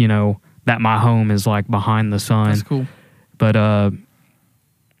my home is like behind the sun. That's cool. But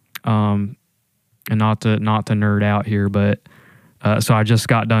and not to nerd out here, but so I just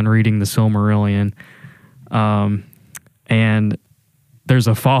got done reading the Silmarillion, and there's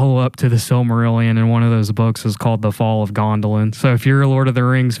a follow-up to the Silmarillion, and one of those books is called The Fall of Gondolin. So if you're a Lord of the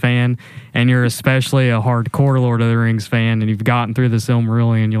Rings fan, and you're especially a hardcore Lord of the Rings fan, and you've gotten through the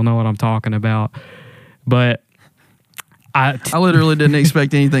Silmarillion, you'll know what I'm talking about. But I literally didn't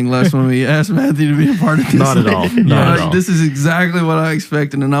expect anything less when we asked Matthew to be a part of this. Not at all. Not at all. This is exactly what I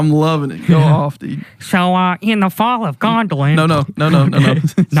expected, and I'm loving it. Go off, dude. So in The Fall of Gondolin... No.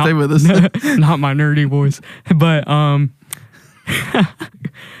 Stay with us. Not my nerdy voice. But...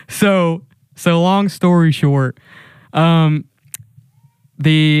 So long story short, the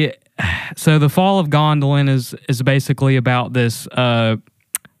Fall of Gondolin is basically about this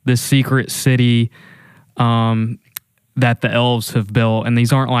secret city that the elves have built, and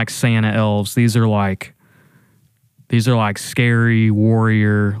these aren't like Santa elves. These are like scary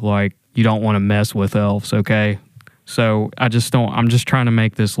warrior, like, you don't want to mess with elves, okay? So I'm just trying to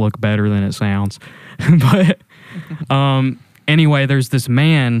make this look better than it sounds. But anyway, there's this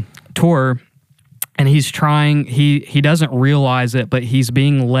man, Tor, and he's trying, he doesn't realize it, but he's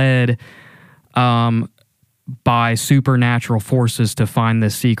being led by supernatural forces to find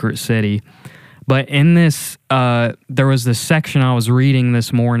this secret city. But in this, there was this section I was reading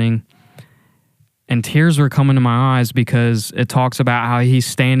this morning, and tears were coming to my eyes because it talks about how he's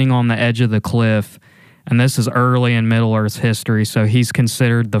standing on the edge of the cliff, and this is early in Middle Earth's history, so he's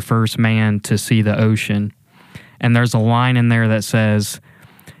considered the first man to see the ocean. And there's a line in there that says,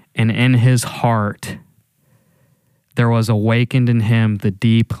 "And in his heart there was awakened in him the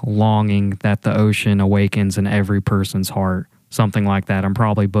deep longing that the ocean awakens in every person's heart." Something like that. I'm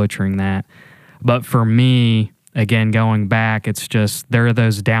probably butchering that. But for me, again, going back, it's just, there are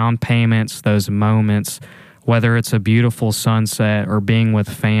those down payments, those moments, whether it's a beautiful sunset or being with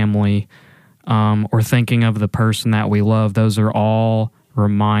family, or thinking of the person that we love. Those are all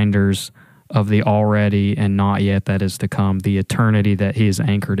reminders of the already and not yet that is to come, the eternity that he has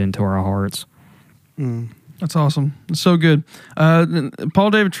anchored into our hearts. That's awesome. It's so good.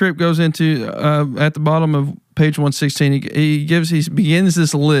 Paul David Tripp goes into, at the bottom of page 116, he begins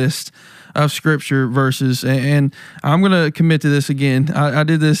this list of Scripture verses, and I'm going to commit to this again. I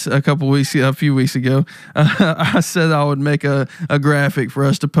did this a few weeks ago. I said I would make a graphic for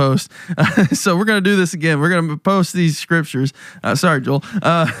us to post. So we're going to do this again. We're going to post these scriptures. Sorry, Joel.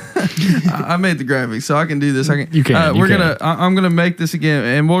 I made the graphic, so I can do this. You can. I'm gonna make this again,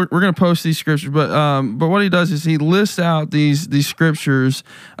 and we're gonna post these scriptures. But what he does is he lists out these scriptures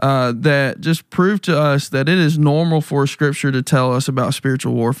that just prove to us that it is normal for Scripture to tell us about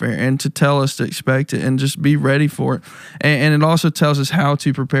spiritual warfare and to tell us to expect it and just be ready for it. And it also tells us how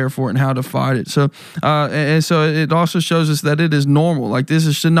to prepare for it and how to fight it. So so it also shows us that it is normal. Like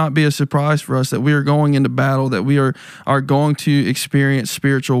this should not be a surprise for us that we are going into battle, that we are going to experience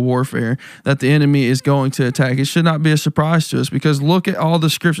spiritual warfare, that the enemy is going to attack. It should not be a surprise to us because look at all the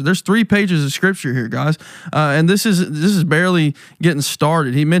scripture. There's 3 pages of scripture here, guys, and this is barely getting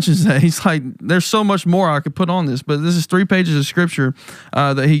started. He mentions that he's like, there's so much more I could put on this, but this is 3 pages of scripture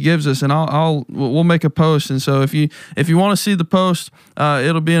that he gives us, and we'll make a post. And so if you want to see the post,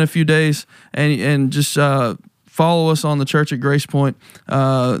 it'll be in a few days, and just follow us on the Church at Grace Point.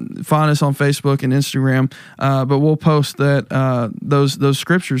 Find us on Facebook and Instagram. But we'll post those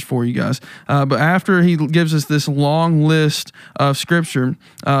scriptures for you guys. But after he gives us this long list of scripture,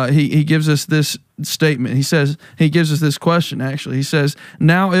 he gives us this statement. He gives us this question, actually. He says,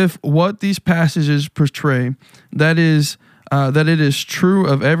 now if what these passages portray, that it is true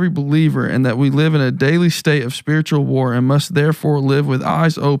of every believer and that we live in a daily state of spiritual war and must therefore live with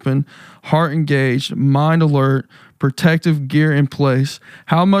eyes open, heart engaged, mind alert, protective gear in place,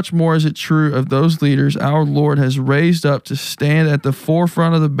 how much more is it true of those leaders our Lord has raised up to stand at the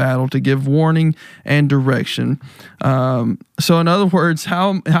forefront of the battle to give warning and direction? So in other words,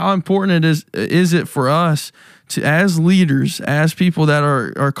 how important is it for us to, as leaders, as people that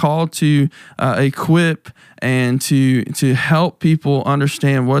are called to equip and to help people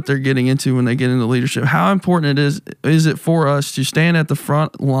understand what they're getting into when they get into leadership, how important is it for us to stand at the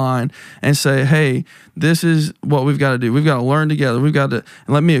front line and say, hey, this is what we've got to do. We've got to learn together. We've got to,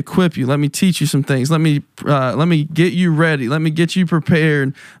 let me equip you. Let me teach you some things. Let me get you ready. Let me get you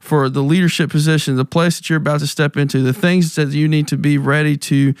prepared for the leadership position, the place that you're about to step into, the things that you need to be ready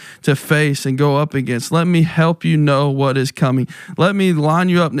to face and go up against. Let me help you know what is coming. Let me line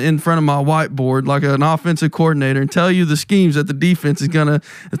you up in front of my whiteboard like an offensive coordinator and tell you the schemes that the defense is going to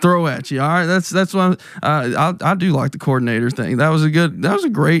throw at you. All right, that's why I do like the coordinator thing. That was a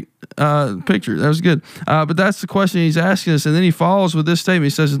great picture. That was good. But that's the question he's asking us. And then he follows with this statement. He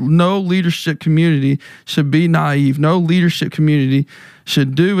says, no leadership community should be naive. No leadership community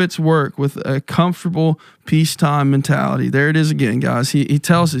should do its work with a comfortable peacetime mentality. There it is again, guys. He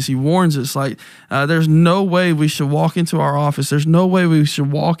tells us, he warns us, like there's no way we should walk into our office. There's no way we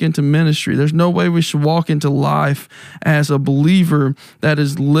should walk into ministry. There's no way we should walk into life as a believer that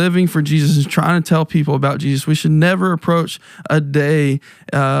is living for Jesus and trying to tell people about Jesus. We should never approach a day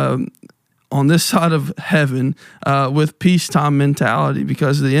on this side of heaven with peacetime mentality,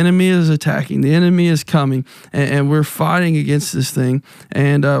 because the enemy is attacking, the enemy is coming, and we're fighting against this thing.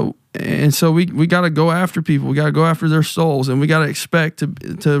 And so we got to go after people. We got to go after their souls, and we got to expect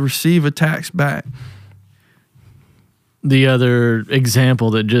to receive attacks back. The other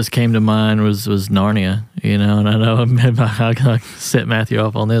example that just came to mind was Narnia, and I know I set Matthew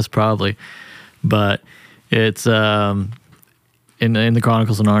off on this probably, but it's in the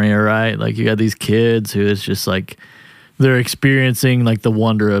Chronicles of Narnia, right? Like you got these kids who it's just like they're experiencing like the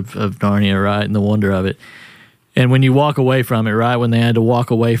wonder of Narnia, right? And the wonder of it. And when you walk away from it, right? When they had to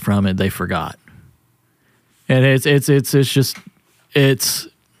walk away from it, they forgot. And it's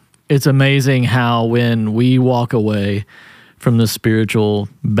amazing how when we walk away from the spiritual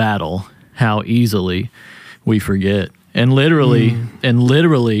battle, how easily we forget. And literally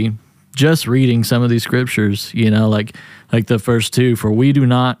just reading some of these scriptures, like the first 2, for we do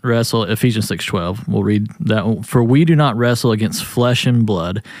not wrestle, Ephesians 6:12, we'll read that one. For we do not wrestle against flesh and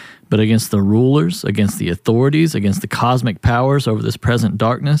blood, but against the rulers, against the authorities, against the cosmic powers over this present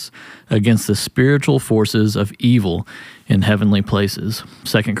darkness, against the spiritual forces of evil in heavenly places.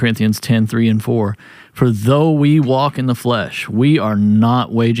 2 Corinthians 10:3 and 4. For though we walk in the flesh, we are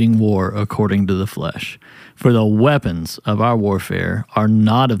not waging war according to the flesh. For the weapons of our warfare are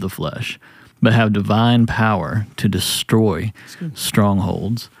not of the flesh, but have divine power to destroy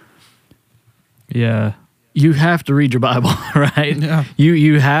strongholds. Yeah. You have to read your Bible, right? Yeah.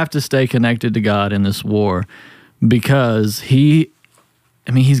 You have to stay connected to God in this war, because He's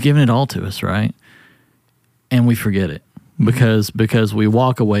given it all to us, right? And we forget it because we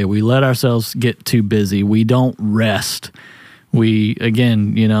walk away. We let ourselves get too busy. We don't rest. We,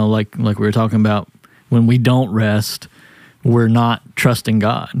 again, like we were talking about, when we don't rest, we're not trusting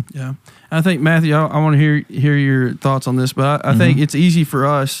God. Yeah. I think, Matthew, I want to hear your thoughts on this, but I think it's easy for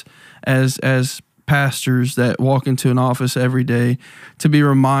us as pastors that walk into an office every day to be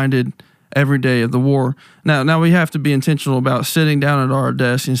reminded every day of the war. Now we have to be intentional about sitting down at our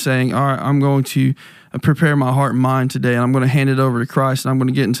desk and saying, all right, I'm going to prepare my heart and mind today, and I'm going to hand it over to Christ, and I'm going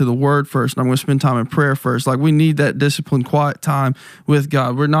to get into the Word first, and I'm going to spend time in prayer first. Like, we need that disciplined, quiet time with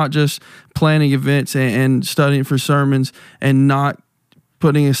God. We're not just planning events and studying for sermons and not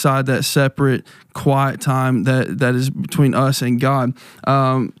putting aside that separate, quiet time that is between us and God.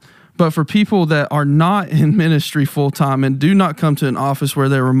 But for people that are not in ministry full-time and do not come to an office where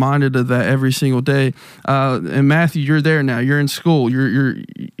they're reminded of that every single day, and Matthew, you're there now. You're in school.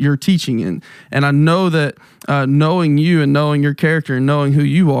 You're teaching. And I know that knowing you and knowing your character and knowing who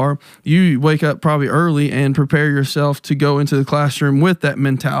you are, you wake up probably early and prepare yourself to go into the classroom with that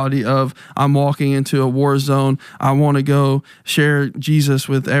mentality of, I'm walking into a war zone. I want to go share Jesus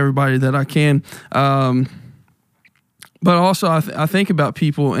with everybody that I can. But also, I think about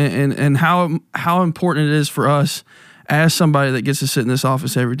people and how important it is for us as somebody that gets to sit in this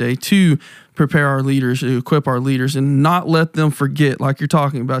office every day to prepare our leaders, to equip our leaders, and not let them forget, like you're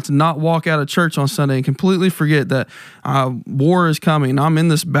talking about, to not walk out of church on Sunday and completely forget that war is coming. I'm in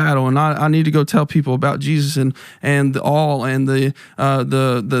this battle, and I need to go tell people about Jesus and the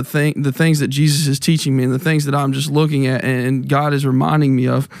things that Jesus is teaching me and the things that I'm just looking at and God is reminding me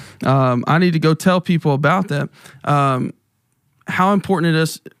of. I need to go tell people about that. How important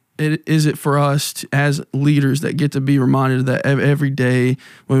is it for us as leaders that get to be reminded of that every day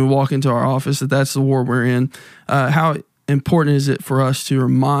when we walk into our office, that's the war we're in? How important is it for us to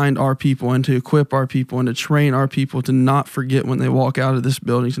remind our people and to equip our people and to train our people to not forget when they walk out of this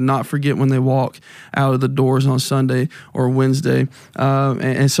building, to not forget when they walk out of the doors on Sunday or Wednesday,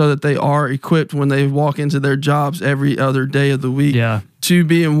 and so that they are equipped when they walk into their jobs every other day of the week to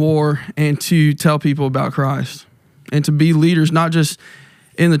be in war and to tell people about Christ and to be leaders, not just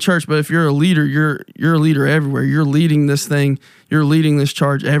in the church, but if you're a leader, you're a leader everywhere. You're leading this thing. You're leading this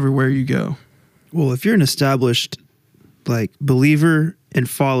charge everywhere you go. Well, if you're an established believer and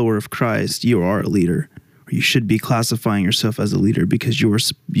follower of Christ, you are a leader. Or you should be classifying yourself as a leader, because your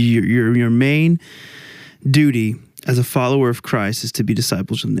main duty as a follower of Christ is to be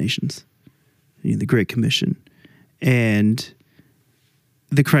disciples of the nations. The Great Commission. And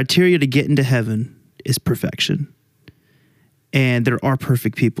the criteria to get into heaven is perfection. And there are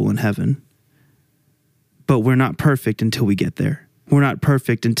perfect people in heaven, but we're not perfect until we get there. We're not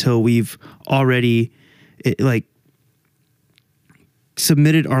perfect until we've already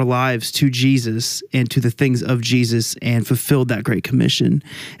submitted our lives to Jesus and to the things of Jesus and fulfilled that Great Commission.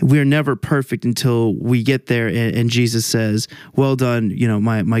 We are never perfect until we get there and Jesus says, well done,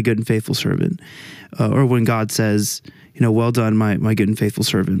 my good and faithful servant. Or when God says, well done, my good and faithful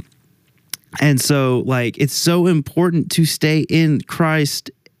servant. And so, it's so important to stay in Christ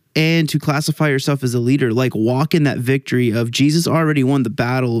and to classify yourself as a leader. Walk in that victory of Jesus already won the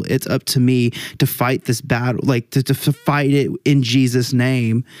battle. It's up to me to fight this battle, to fight it in Jesus'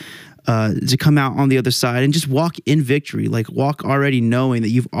 name, to come out on the other side and just walk in victory. Walk already knowing that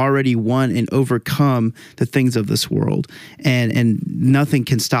you've already won and overcome the things of this world, and nothing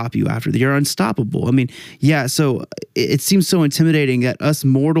can stop you after that. You're unstoppable. So it seems so intimidating that us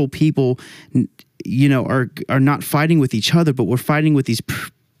mortal people, are not fighting with each other, but we're fighting with these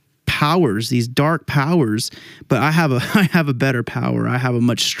powers, these dark powers. But I have a better power. I have a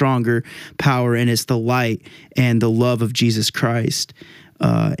much stronger power, and it's the light and the love of Jesus Christ.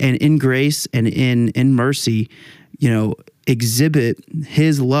 And in grace and in mercy, exhibit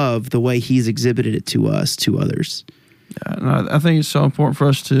his love the way he's exhibited it to us, to others. Yeah, I think it's so important for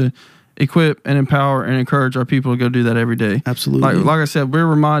us to equip and empower and encourage our people to go do that every day. Absolutely. Like I said, we're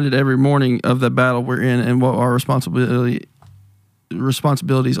reminded every morning of the battle we're in and what our responsibilities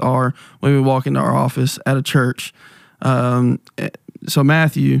are when we walk into our office at a church. So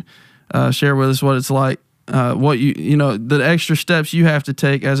Matthew, share with us what it's like. What the extra steps you have to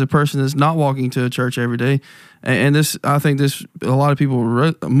take as a person that's not walking to a church every day, and this, I think this, a lot of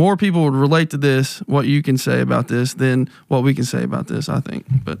people, more people would relate to this, what you can say about this than what we can say about this, I think.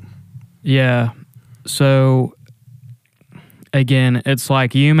 But yeah, so again, it's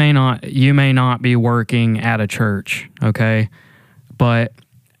like you may not be working at a church, okay, but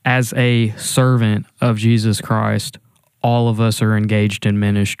as a servant of Jesus Christ, all of us are engaged in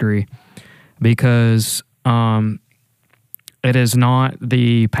ministry, because it is not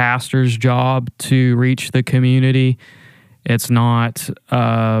the pastor's job to reach the community. It's not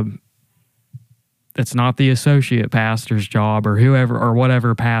the associate pastor's job or whoever or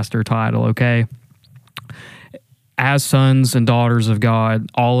whatever pastor title, okay? as sons and daughters of God,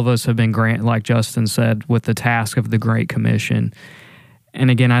 all of us have been granted, like Justin said, with the task of the Great Commission. And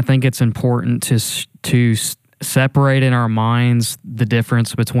again, I think it's important to separate in our minds the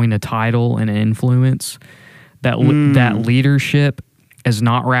difference between a title and influence. That leadership is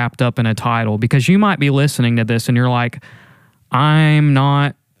not wrapped up in a title, because you might be listening to this and you're like, I'm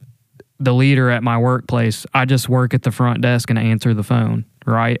not the leader at my workplace. I just work at the front desk and answer the phone,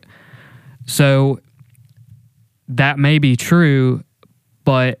 right? So that may be true,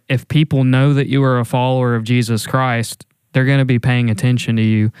 but if people know that you are a follower of Jesus Christ, they're going to be paying attention to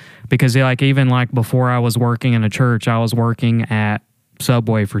you, because even before I was working in a church, I was working at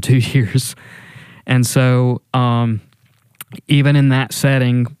Subway for 2 years. And so even in that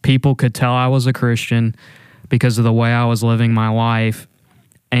setting, people could tell I was a Christian because of the way I was living my life.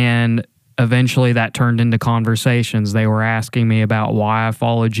 And eventually that turned into conversations. They were asking me about why I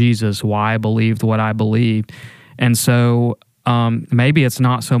followed Jesus, why I believed what I believed. And so maybe it's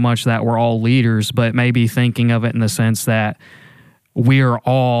not so much that we're all leaders, but maybe thinking of it in the sense that we are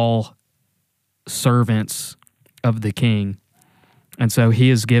all servants of the King. And so he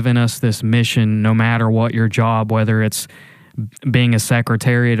has given us this mission, no matter what your job, whether it's being a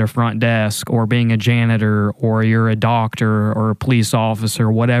secretary at a front desk or being a janitor or you're a doctor or a police officer,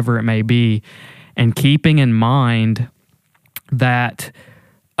 whatever it may be, and keeping in mind that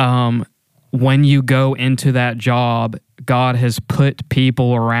when you go into that job, God has put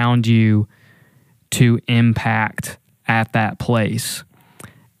people around you to impact at that place.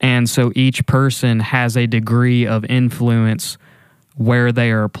 And so each person has a degree of influence where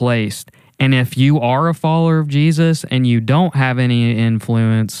they are placed. And if you are a follower of Jesus and you don't have any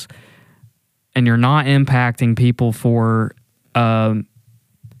influence and you're not impacting people for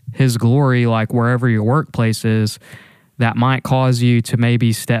his glory, like wherever your workplace is, that might cause you to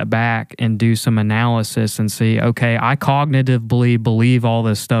maybe step back and do some analysis and see, okay, I cognitively believe all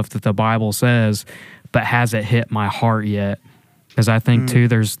this stuff that the Bible says, but has it hit my heart yet? Because I think, too,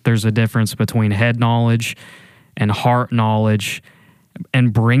 there's a difference between head knowledge and heart knowledge,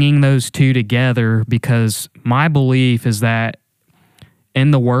 and bringing those two together, because my belief is that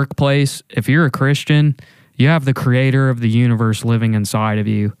in the workplace, if you're a Christian, you have the creator of the universe living inside of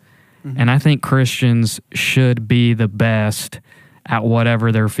you. Mm-hmm. And I think Christians should be the best at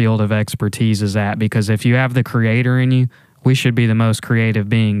whatever their field of expertise is at, because if you have the creator in you, we should be the most creative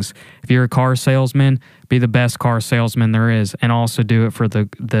beings. If you're a car salesman, be the best car salesman there is, and also do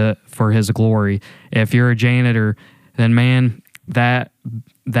it for his glory. If you're a janitor, then man, that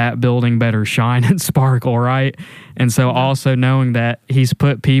building better shine and sparkle, right? And so also knowing that he's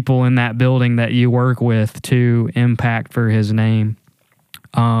put people in that building that you work with to impact for his name.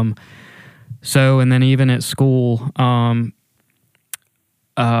 So, and then even at school,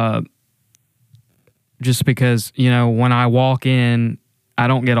 just because, when I walk in, I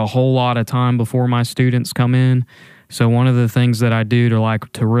don't get a whole lot of time before my students come in. So one of the things that I do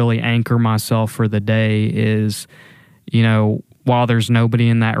to really anchor myself for the day is, while there's nobody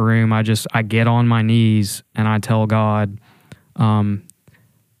in that room, I get on my knees and I tell God,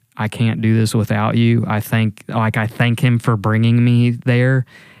 I can't do this without you. I thank him for bringing me there,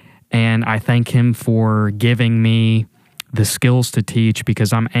 and I thank him for giving me the skills to teach,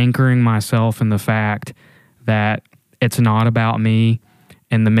 because I'm anchoring myself in the fact that it's not about me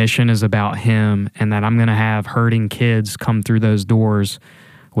and the mission is about him, and that I'm going to have hurting kids come through those doors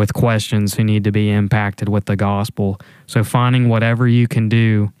with questions who need to be impacted with the gospel. So finding whatever you can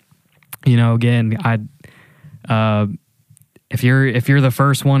do, again, if you're the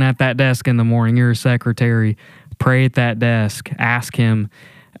first one at that desk in the morning, you're a secretary, pray at that desk, ask him,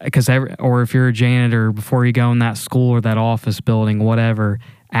 or if you're a janitor, before you go in that school or that office building, whatever,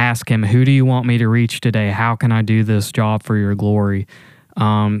 ask him, who do you want me to reach today? How can I do this job for your glory?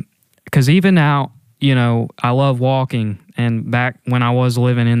 Because even now, I love walking. And back when I was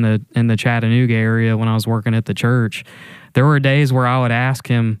living in the Chattanooga area, when I was working at the church, there were days where I would ask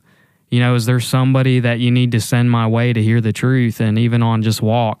him, is there somebody that you need to send my way to hear the truth? And even on just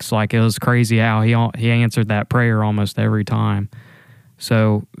walks, it was crazy how he answered that prayer almost every time.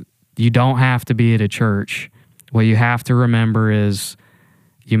 So you don't have to be at a church. What you have to remember is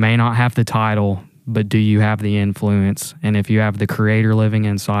you may not have the title, but do you have the influence? And if you have the creator living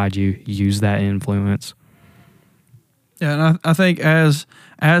inside you, use that influence. Yeah, and I think as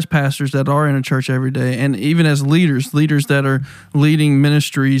pastors that are in a church every day, and even as leaders that are leading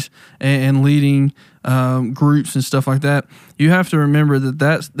ministries and leading groups and stuff like that, you have to remember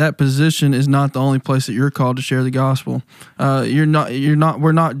that position is not the only place that you're called to share the gospel. We're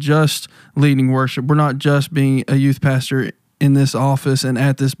not just leading worship. We're not just being a youth pastor in this office and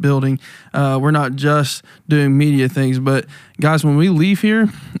at this building. We're not just doing media things, but guys, when we leave here,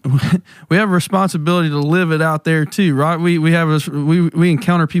 we have a responsibility to live it out there too, right? We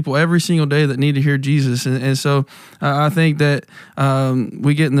encounter people every single day that need to hear Jesus, and so I think that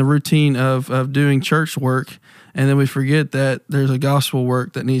we get in the routine of doing church work, and then we forget that there's a gospel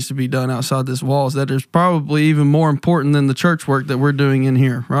work that needs to be done outside these walls that is probably even more important than the church work that we're doing in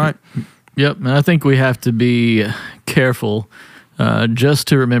here, right? Yep, and I think we have to be careful just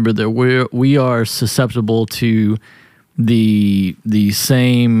to remember that we are susceptible to the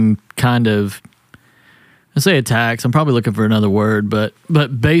same kind of, I say attacks. I'm probably looking for another word, but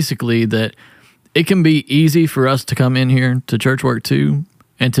basically that it can be easy for us to come in here to church work too,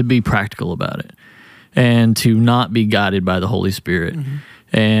 and to be practical about it, and to not be guided by the Holy Spirit,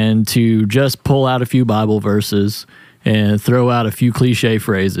 and to just pull out a few Bible verses and throw out a few cliche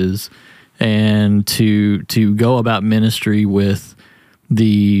phrases, and to go about ministry with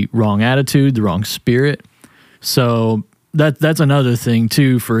the wrong attitude, the wrong spirit. So that's another thing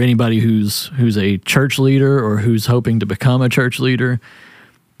too for anybody who's a church leader or who's hoping to become a church leader,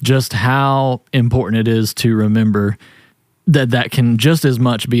 just how important it is to remember that can just as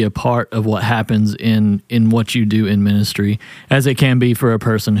much be a part of what happens in what you do in ministry as it can be for a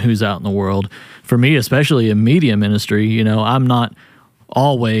person who's out in the world. For me, especially in media ministry, I'm not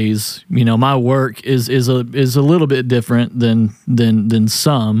always, my work is a little bit different than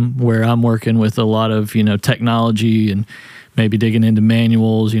some, where I'm working with a lot of, technology and maybe digging into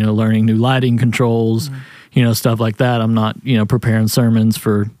manuals, learning new lighting controls, stuff like that. I'm not, preparing sermons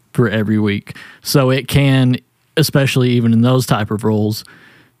for every week. So it can, especially even in those type of roles,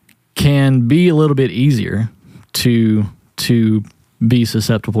 can be a little bit easier to be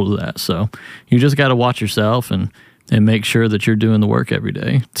susceptible to that. So you just got to watch yourself and make sure that you're doing the work every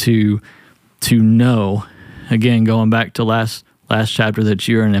day to know, again, going back to last chapter, that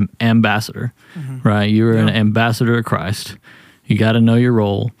you're an ambassador, right? You're an ambassador of Christ. You got to know your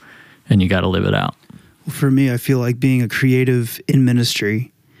role, and you got to live it out. For me, I feel like being a creative in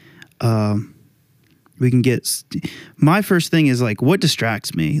ministry, we can get, my first thing is like, what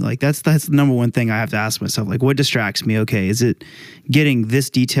distracts me? Like that's the number one thing I have to ask myself. Like, what distracts me? Okay, is it getting this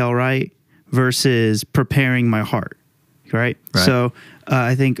detail right versus preparing my heart? Right? So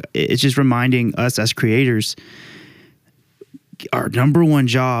I think it's just reminding us as creators, our number one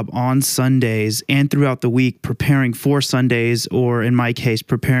job on Sundays and throughout the week, preparing for Sundays, or in my case,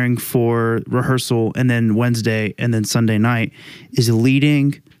 preparing for rehearsal and then Wednesday and then Sunday night, is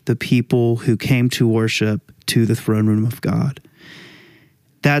leading the people who came to worship to the throne room of God.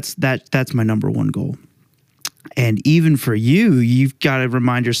 That's my number one goal. And even for you, you've got to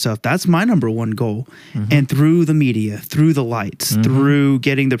remind yourself, that's my number one goal. And through the media, through the lights, through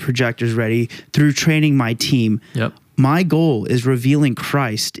getting the projectors ready, through training my team, my goal is revealing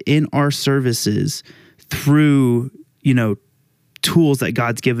Christ in our services through, tools that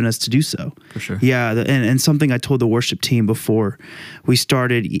God's given us to do so. For sure. Yeah, and something I told the worship team before we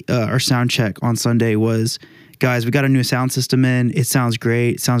started our sound check on Sunday was, guys, we got a new sound system in. It sounds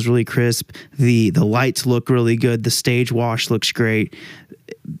great. It sounds really crisp. The lights look really good. The stage wash looks great.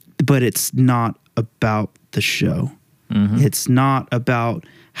 But it's not about the show. It's not about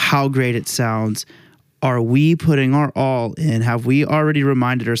how great it sounds. Are we putting our all in? Have we already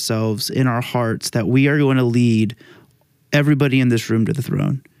reminded ourselves in our hearts that we are going to lead everybody in this room to the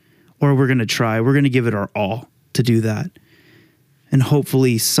throne? Or we're going to give it our all to do that. And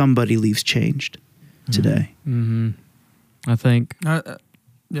hopefully somebody leaves changed today. I think, I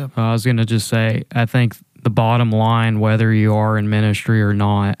was going to just say, I think the bottom line, whether you are in ministry or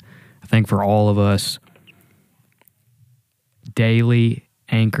not, I think for all of us, daily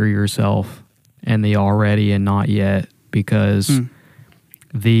anchor yourself in the already and not yet, because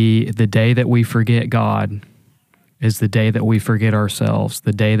the day that we forget God is the day that we forget ourselves.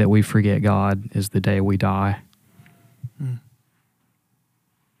 The day that we forget God is the day we die.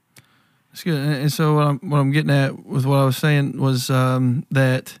 That's good. And so what I'm getting at with what I was saying was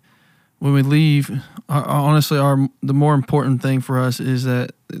that when we leave, honestly, the more important thing for us is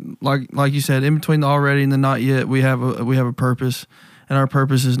that, like you said, in between the already and the not yet, we have a purpose, and our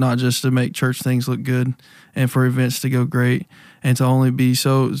purpose is not just to make church things look good and for events to go great and to only be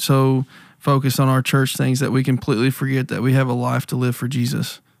so focused on our church things that we completely forget that we have a life to live for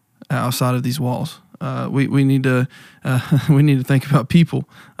Jesus outside of these walls. We need to think about people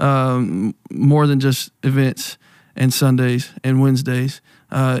more than just events and Sundays and Wednesdays.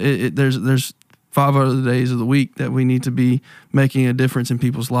 There's 5 other days of the week that we need to be making a difference in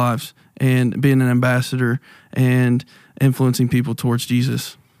people's lives and being an ambassador and influencing people towards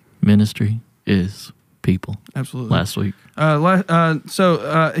Jesus. Ministry is people Absolutely. last week.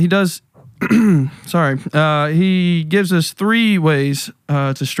 So he does. Sorry. He gives us 3 ways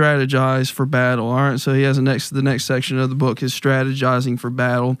to strategize for battle. All right. So he has the next section of the book is strategizing for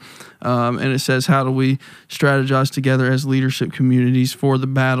battle, and it says how do we strategize together as leadership communities for the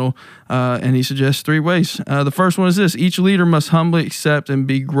battle. And he suggests 3 ways. The first one is this: each leader must humbly accept and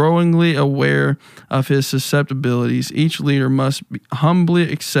be growingly aware of his susceptibilities. Each leader must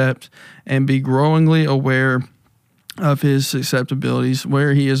humbly accept and be growingly aware of his susceptibilities,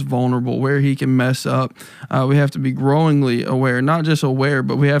 where he is vulnerable, where he can mess up. We have to be growingly aware, not just aware,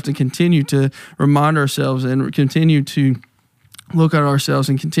 but we have to continue to remind ourselves and continue to look at ourselves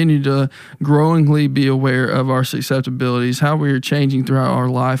and continue to growingly be aware of our susceptibilities, how we are changing throughout our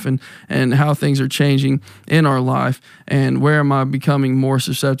life and how things are changing in our life, and where am I becoming more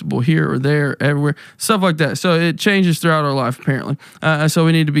susceptible here or there, everywhere, stuff like that. So it changes throughout our life, apparently. So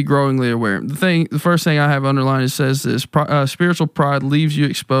we need to be growingly aware. The first thing I have underlined, it says this: spiritual pride leaves you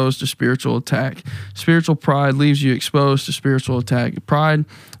exposed to spiritual attack. Spiritual pride leaves you exposed to spiritual attack. Pride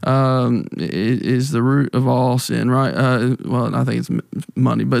is the root of all sin, right? Well, I think it's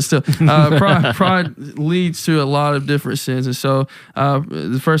money, but still, pride leads to a lot of different sins. And so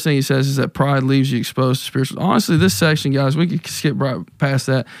the first thing he says is that pride leaves you exposed to spiritual. Honestly, this section, guys, we could skip right past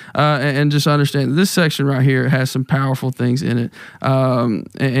that and just understand this section right here has some powerful things in it.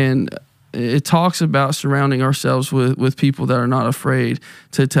 And it talks about surrounding ourselves with people that are not afraid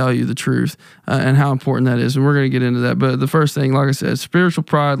to tell you the truth and how important that is. And we're going to get into that. But the first thing, like I said, spiritual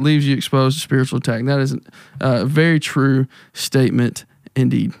pride leaves you exposed to spiritual attack. And that is a very true statement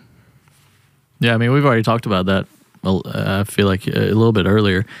indeed. Yeah, I mean, we've already talked about that, I feel like, a little bit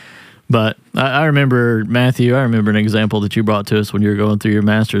earlier. But I remember, Matthew, I remember an example that you brought to us when you were going through your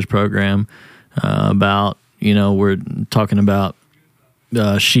master's program about, we're talking about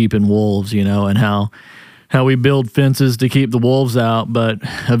sheep and wolves, and how we build fences to keep the wolves out, but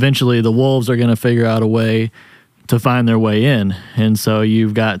eventually the wolves are going to figure out a way to find their way in. And so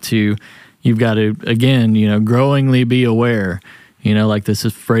you've got to again, growingly be aware, like this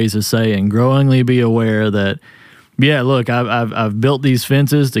phrase is saying, growingly be aware that, yeah, look, I've built these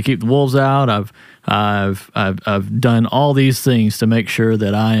fences to keep the wolves out. I've done all these things to make sure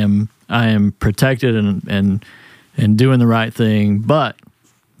that I am protected and doing the right thing, but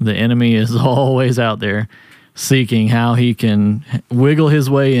the enemy is always out there seeking how he can wiggle his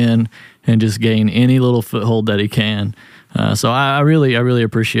way in and just gain any little foothold that he can. So I really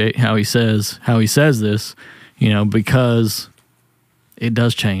appreciate how he says this, because it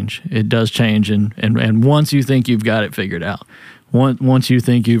does change. It does change, and once you think you've got it figured out, once you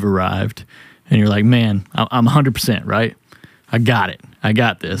think you've arrived, and you're like, man, I'm 100% right. I got it. I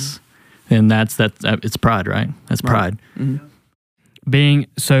got this. And it's pride, right? That's pride. Mm-hmm.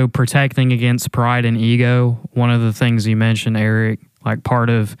 Protecting against pride and ego, one of the things you mentioned, Eric, like part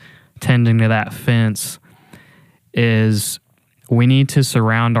of tending to that fence is we need to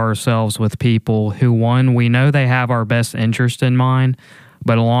surround ourselves with people who, one, we know they have our best interest in mind,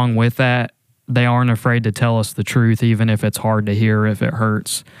 but along with that, they aren't afraid to tell us the truth, even if it's hard to hear, if it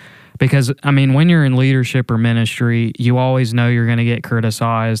hurts. Because, I mean, when you're in leadership or ministry, you always know you're going to get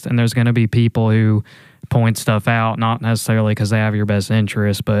criticized, and there's going to be people who point stuff out, not necessarily because they have your best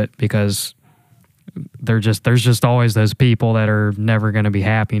interest, but because there's just always those people that are never going to be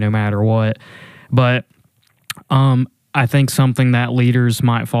happy no matter what. But I think something that leaders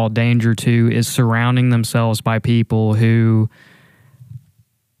might fall danger to is surrounding themselves by people who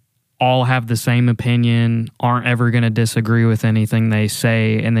all have the same opinion, aren't ever going to disagree with anything they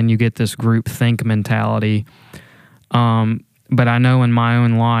say, and then you get this group think mentality. But I know in my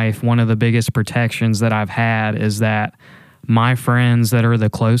own life, one of the biggest protections that I've had is that my friends that are the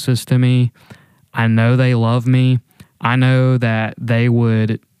closest to me, I know they love me. I know that they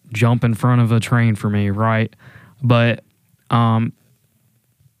would jump in front of a train for me, right? But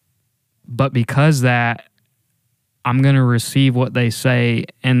because that, I'm going to receive what they say,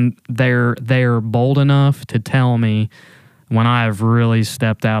 and they're bold enough to tell me when I have really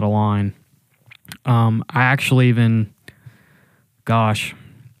stepped out of line. I actually even, and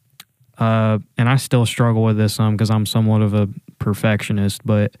I still struggle with this because I'm somewhat of a perfectionist,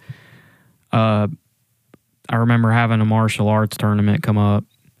 but I remember having a martial arts tournament come up,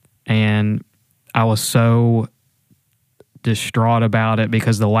 and I was so distraught about it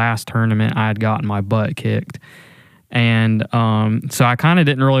because the last tournament I had gotten my butt kicked. And so I kind of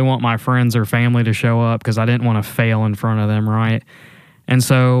didn't really want my friends or family to show up because I didn't want to fail in front of them, right? And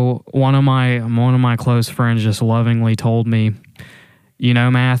so one of my close friends just lovingly told me,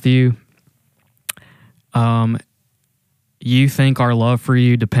 Matthew, you think our love for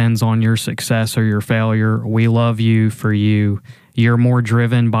you depends on your success or your failure. We love you for you. You're more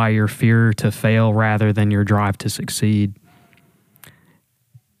driven by your fear to fail rather than your drive to succeed.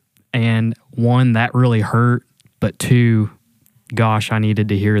 And one, that really hurt, but two, gosh, I needed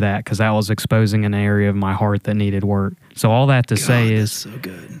to hear that because that was exposing an area of my heart that needed work. So all that to say is, so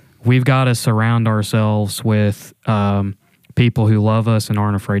good. We've got to surround ourselves with people who love us and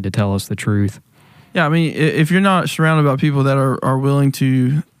aren't afraid to tell us the truth. Yeah, I mean, if you're not surrounded by people that are willing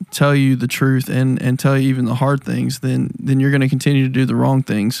to tell you the truth and tell you even the hard things, then you're going to continue to do the wrong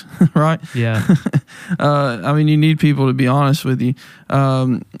things, right? Yeah. I mean, you need people to be honest with you,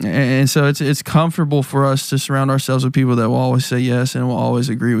 and so it's comfortable for us to surround ourselves with people that will always say yes and will always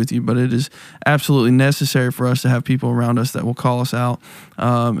agree with you. But it is absolutely necessary for us to have people around us that will call us out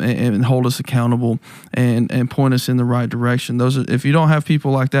and hold us accountable and point us in the right direction. If you don't have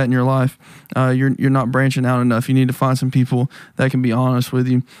people like that in your life, you're not branching out enough. You need to find some people that can be honest with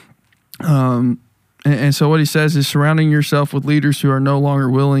you. And so what he says is surrounding yourself with leaders who are no longer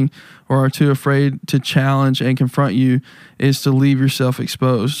willing or are too afraid to challenge and confront you is to leave yourself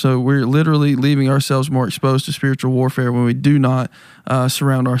exposed. So we're literally leaving ourselves more exposed to spiritual warfare when we do not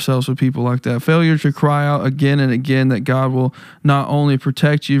surround ourselves with people like that. Failure to cry out again and again that God will not only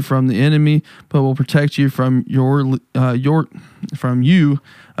protect you from the enemy, but will protect you from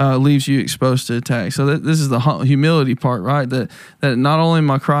leaves you exposed to attack. So this is the humility part, right? That not only am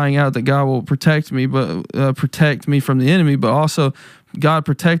I crying out that God will protect me, but protect me from the enemy, but also God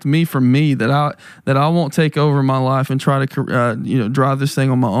protect me from me, that I won't take over my life and try to drive this thing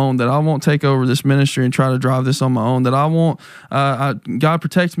on my own, that I won't take over this ministry and try to drive this on my own, that I won't God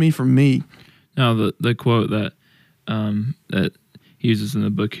protect me from me. Now the quote that that he uses in the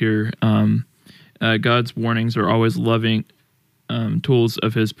book here, God's warnings are always loving tools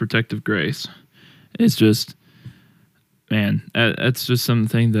of his protective grace. It's just, man, that's just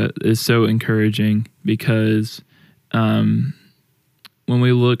something that is so encouraging because when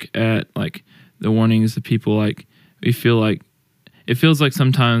we look at like the warnings of people, like we feel like it feels like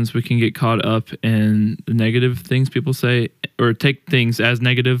sometimes we can get caught up in the negative things people say or take things as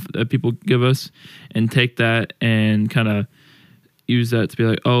negative that people give us and take that and kind of use that to be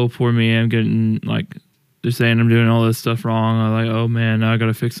like, oh, poor me, I'm getting like, they're saying I'm doing all this stuff wrong. I'm like, oh man, now I got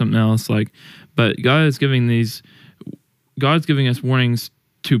to fix something else. Like, but God's giving us warnings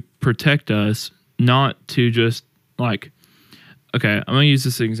to protect us, not to just like, okay, I'm going to use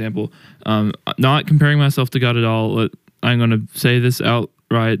this example. Not comparing myself to God at all. I'm going to say this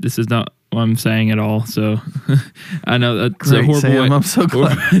outright. This is not what I'm saying at all. So I know that's great, a horrible Sam, way. I'm so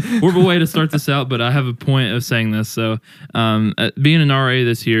glad. Horrible way to start this out, but I have a point of saying this. So being an RA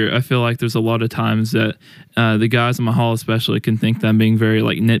this year, I feel like there's a lot of times that the guys in my hall especially can think that I'm being very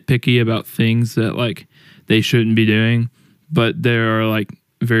like nitpicky about things that like they shouldn't be doing, but there are like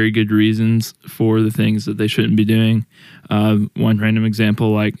very good reasons for the things that they shouldn't be doing. One random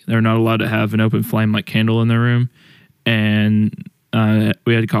example, like they're not allowed to have an open flame like candle in their room, and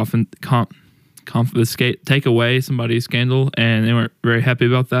we had to take away somebody's candle, and they weren't very happy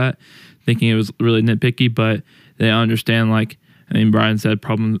about that, thinking it was really nitpicky, but they understand, like, I mean, Brian said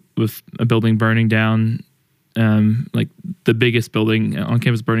problem with a building burning down, like the biggest building on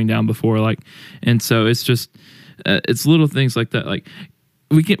campus burning down before, like, and so it's just, it's little things like that, like,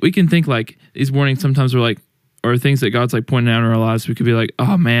 we can think like these warnings sometimes are like, or things that God's like pointing out in our lives. We could be like,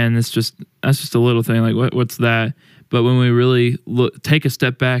 oh man, that's just a little thing. Like what's that? But when we really take a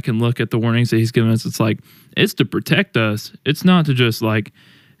step back and look at the warnings that he's given us, it's like, it's to protect us. It's not to just like,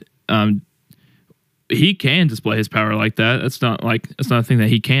 he can display his power like that. That's not a thing that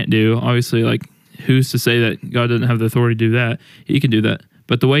he can't do. Obviously, like, who's to say that God doesn't have the authority to do that? He can do that.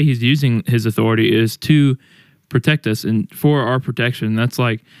 But the way he's using his authority is to protect us and for our protection. That's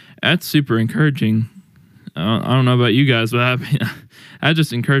super encouraging. I don't know about you guys, but that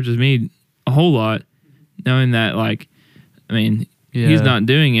just encourages me a whole lot, knowing that, like, I mean, he's not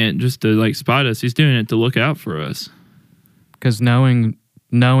doing it just to like spite us. He's doing it to look out for us. Because knowing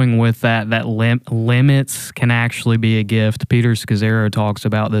with that limits can actually be a gift. Peter Scazzaro talks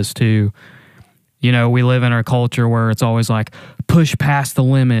about this too. You know, we live in our culture where it's always like, push past the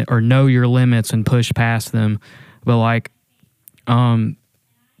limit or know your limits and push past them. But like,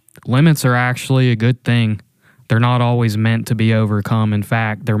 limits are actually a good thing. They're not always meant to be overcome. In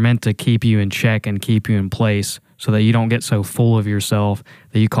fact, they're meant to keep you in check and keep you in place so that you don't get so full of yourself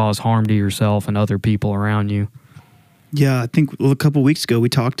that you cause harm to yourself and other people around you. Yeah, I think a couple weeks ago we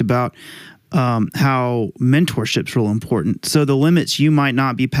talked about how mentorship's real important. So the limits you might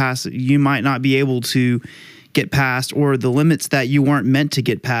not be able to get past, or the limits that you weren't meant to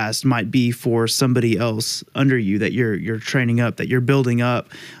get past might be for somebody else under you that you're training up, that you're building up.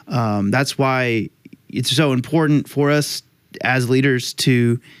 That's why it's so important for us as leaders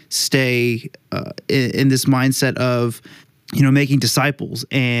to stay in this mindset of, making disciples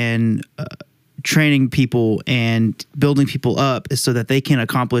and training people and building people up so that they can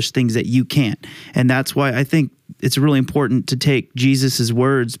accomplish things that you can't. And that's why I think it's really important to take Jesus's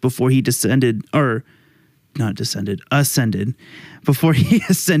words before he ascended, before he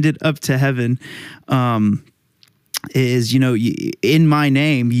ascended up to heaven, is, in my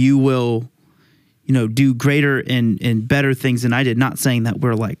name, you will, do greater and better things than I did. Not saying that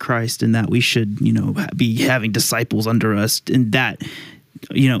we're like Christ and that we should, be having disciples under us in that,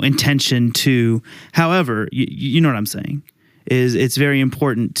 intention to, however, you know what I'm saying, is it's very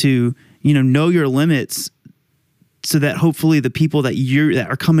important to, know your limits, so that hopefully the people that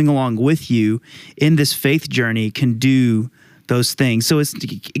are coming along with you in this faith journey can do those things. So it's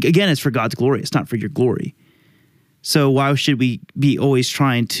for God's glory. It's not for your glory. So why should we be always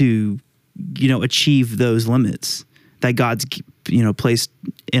trying to, achieve those limits that God's, placed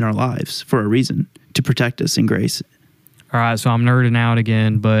in our lives for a reason, to protect us in grace? All right, so I'm nerding out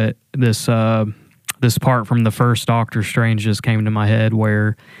again, but this part from the first Doctor Strange just came to my head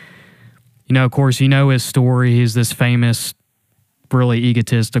where, of course, his story. He's this famous, really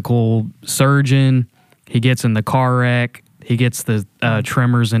egotistical surgeon. He gets in the car wreck. He gets the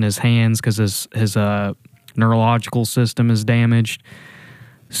tremors in his hands because his neurological system is damaged.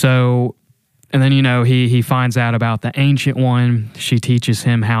 So, and then, he finds out about the Ancient One. She teaches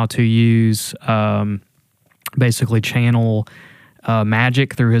him how to use, basically channel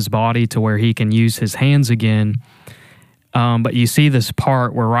magic through his body to where he can use his hands again. But you see this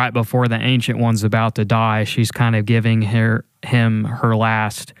part where right before the Ancient One's about to die, she's kind of giving him her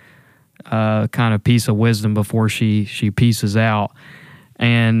last kind of piece of wisdom before she pieces out.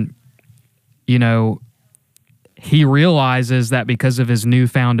 And, he realizes that because of his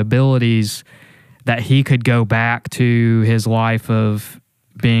newfound abilities that he could go back to his life of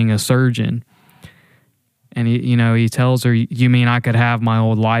being a surgeon. And, he tells her, "You mean I could have my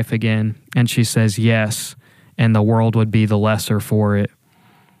old life again?" And she says, "Yes. And the world would be the lesser for it."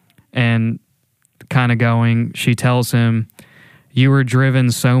 And kind of she tells him, "You were driven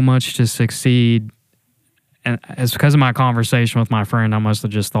so much to succeed." And it's because of my conversation with my friend, I must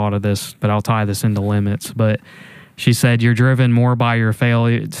have just thought of this, but I'll tie this into limits. But she said, "You're driven more by your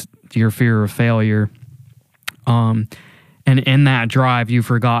failure, your fear of failure. And in that drive, you've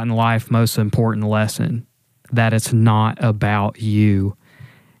forgotten life's most important lesson, that it's not about you."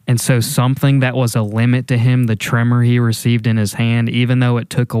 And so something that was a limit to him, the tremor he received in his hand, even though it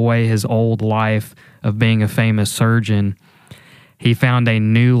took away his old life of being a famous surgeon, he found a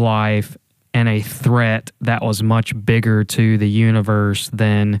new life and a threat that was much bigger to the universe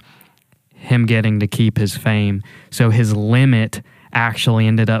than him getting to keep his fame. So his limit actually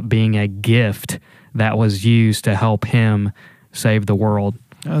ended up being a gift that was used to help him save the world.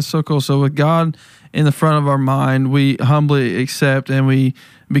 That's so cool. So with God in the front of our mind, we humbly accept and we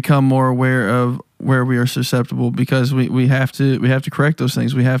become more aware of where we are susceptible, because we have to correct those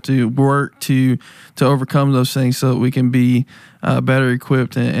things. We have to work to overcome those things so that we can be better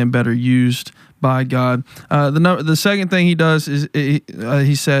equipped and better used by God. The second thing he does is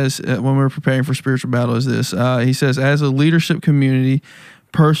he says when we're preparing for spiritual battle is this. He says, as a leadership community,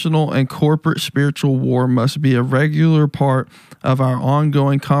 personal and corporate spiritual war must be a regular part of our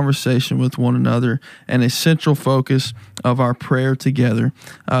ongoing conversation with one another and a central focus of our prayer together.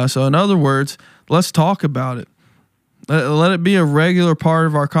 So in other words, let's talk about it. Let it be a regular part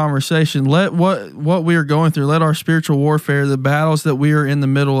of our conversation. Let what we are going through, let our spiritual warfare, the battles that we are in the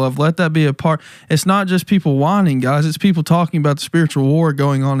middle of, let that be a part. It's not just people whining, guys. It's people talking about the spiritual war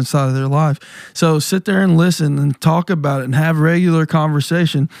going on inside of their life. So sit there and listen and talk about it and have regular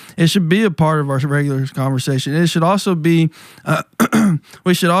conversation. It should be a part of our regular conversation. It should also be,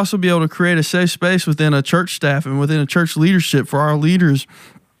 we should also be able to create a safe space within a church staff and within a church leadership for our leaders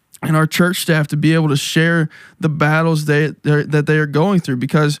and our church staff to be able to share the battles that they are going through.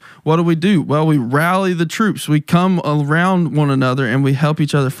 Because what do? Well, we rally the troops. We come around one another and we help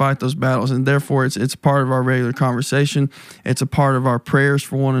each other fight those battles. And therefore, it's part of our regular conversation. It's a part of our prayers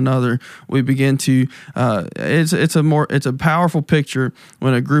for one another. We begin to. It's a powerful picture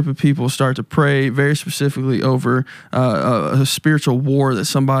when a group of people start to pray very specifically over a spiritual war that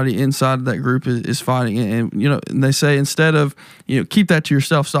somebody inside of that group is fighting. And they say, instead of keep that to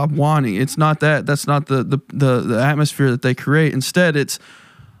yourself, stop whining. It's not that. That's not the atmosphere that they create. Instead, it's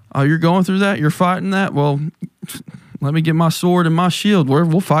you're going through that, you're fighting that. Well, let me get my sword and my shield.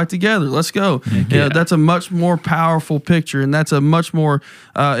 We'll fight together. Let's go. Yeah, that's a much more powerful picture, and that's a much more.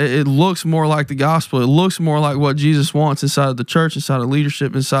 It looks more like the gospel. It looks more like what Jesus wants inside of the church, inside of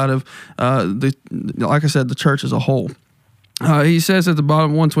leadership, inside of like I said, the church as a whole. He says at the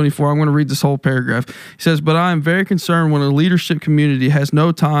bottom, 124, I'm going to read this whole paragraph. He says, but I am very concerned when a leadership community has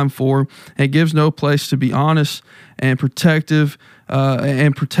no time for and gives no place to be honest and protective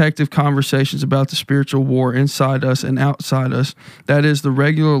conversations about the spiritual war inside us and outside us. That is the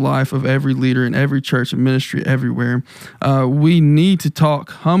regular life of every leader in every church and ministry everywhere. We need to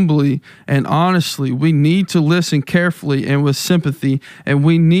talk humbly and honestly. We need to listen carefully and with sympathy, and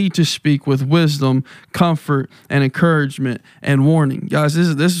we need to speak with wisdom, comfort, and encouragement and warning. Guys,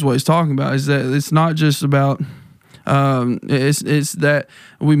 this is what he's talking about, is that it's not just about it's that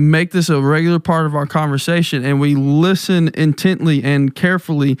we make this a regular part of our conversation, and we listen intently and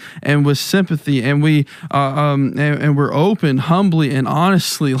carefully and with sympathy, and we we're open humbly and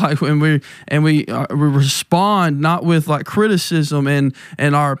honestly, like when we respond not with like criticism and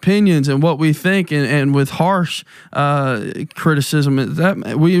our opinions and what we think and with harsh criticism.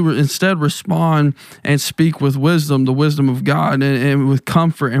 That we instead respond and speak with wisdom, the wisdom of God, and with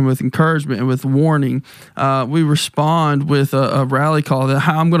comfort and with encouragement and with warning. We respond with a rally call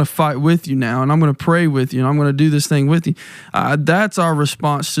that I'm going to fight with you now, and I'm going to pray with you, and I'm going to do this thing with you. That's our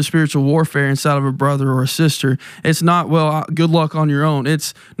response to spiritual warfare inside of a brother or a sister. It's not, well, good luck on your own.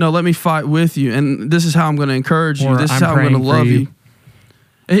 It's, no, let me fight with you, and this is how I'm going to encourage you. This is how I'm going to love you.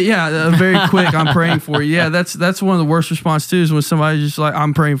 Yeah, very quick. I'm praying for you. Yeah, that's one of the worst responses too, is when somebody's just like,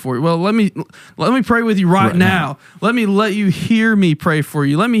 I'm praying for you. Well, let me pray with you right now. Let me let you hear me pray for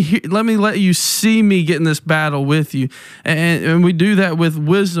you. Let me let you see me get in this battle with you. And we do that with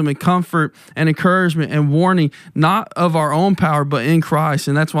wisdom and comfort and encouragement and warning, not of our own power, but in Christ.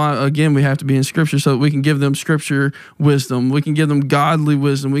 And that's why, again, we have to be in Scripture so that we can give them Scripture wisdom. We can give them godly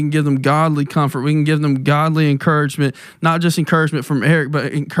wisdom. We can give them godly comfort. We can give them godly encouragement, not just encouragement from Eric,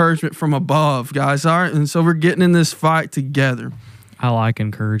 but encouragement from above, guys. All right, and so we're getting in this fight together. I like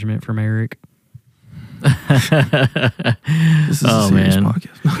encouragement from Eric. This is a serious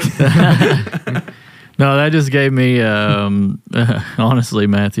podcast. No, that just gave me, honestly,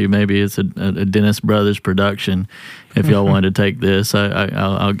 Matthew, maybe it's a Dennis Brothers production. If y'all wanted to take this,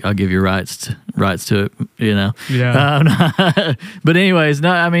 I'll give you rights to it, you know. Yeah. But anyways, no,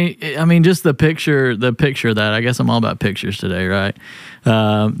 I mean, just the picture of that. I guess I'm all about pictures today, right?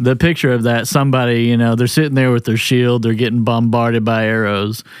 The picture of that, somebody, you know, they're sitting there with their shield, they're getting bombarded by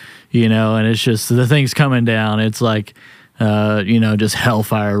arrows, you know, and it's just the thing's coming down. It's like, you know, just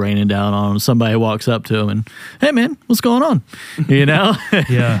hellfire raining down on them. Somebody walks up to them and, hey, man, what's going on? You know?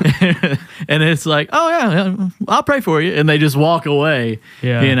 Yeah. And it's like, oh, yeah, I'll pray for you. And they just walk away,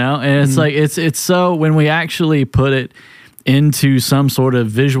 you know? And it's like, it's so, when we actually put it into some sort of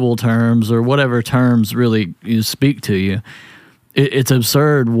visual terms or whatever terms really speak to you, it's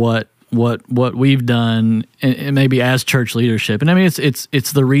absurd what we've done, and maybe as church leadership. And I mean,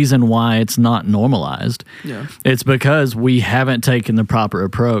 it's the reason why it's not normalized. Yeah. It's because we haven't taken the proper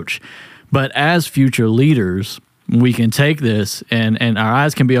approach. But as future leaders, we can take this and our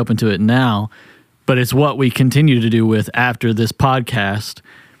eyes can be open to it now, but it's what we continue to do with after this podcast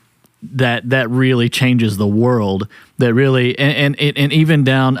that really changes the world, that really and even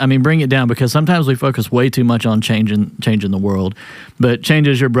down, I mean, bring it down, because sometimes we focus way too much on changing the world, but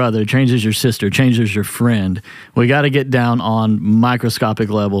changes your brother, changes your sister, changes your friend. We got to get down on microscopic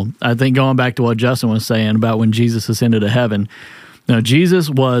level. I think going back to what Justin was saying about when Jesus ascended to heaven, now Jesus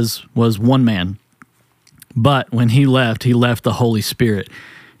was one man, but when he left the Holy Spirit.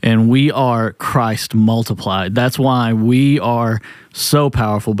 And we are Christ multiplied. That's why we are so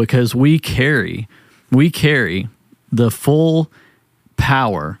powerful, because we carry the full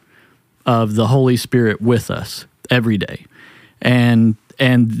power of the Holy Spirit with us every day. And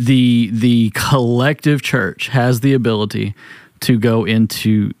the collective church has the ability to go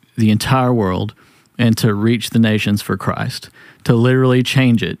into the entire world and to reach the nations for Christ, to literally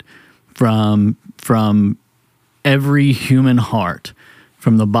change it from every human heart,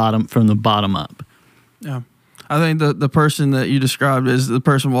 from the bottom up. Yeah. I think the person that you described is the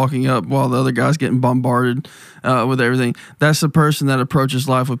person walking up while the other guy's getting bombarded with everything. That's the person that approaches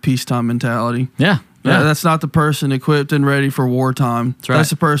life with peacetime mentality. Yeah. That's not the person equipped and ready for wartime. That's right.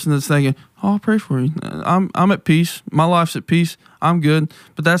 That's the person that's thinking, oh, I'll pray for you. I'm at peace. My life's at peace. I'm good.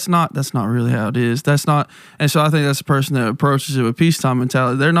 But that's not really how it is. That's not. And so I think that's the person that approaches it with peacetime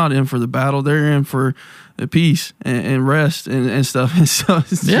mentality. They're not in for the battle. They're in for peace and rest and stuff. And so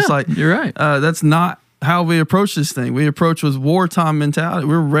it's just like, you're right. That's not how we approach this thing. We approach with wartime mentality.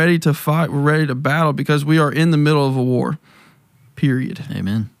 We're ready to fight. We're ready to battle because we are in the middle of a war. Period.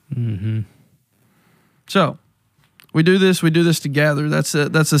 Amen. Mm-hmm. So we do this together. That's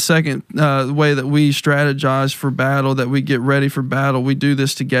the second way that we strategize for battle, that we get ready for battle. We do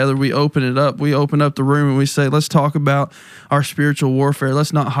this together. We open it up. We open up the room and we say, let's talk about our spiritual warfare.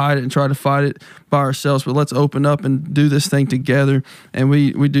 Let's not hide it and try to fight it by ourselves, but let's open up and do this thing together. And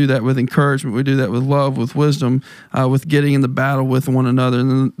we do that with encouragement. We do that with love, with wisdom, with getting in the battle with one another.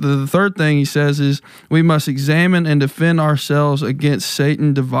 And the third thing he says is we must examine and defend ourselves against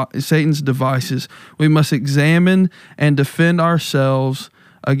Satan's devices. We must examine and defend ourselves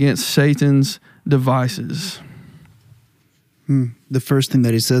against Satan's devices. The first thing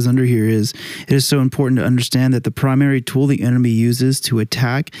that he says under here is, it is so important to understand that the primary tool the enemy uses to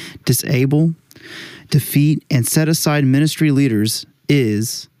attack, disable, defeat, and set aside ministry leaders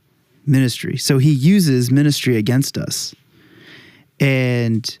is ministry. So he uses ministry against us.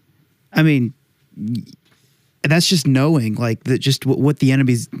 And I mean, that's just knowing like that, just what the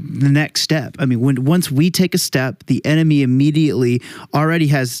enemy's the next step. I mean, once we take a step, the enemy immediately already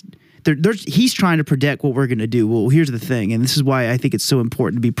has. He's trying to predict what we're going to do. Well, here's the thing, and this is why I think it's so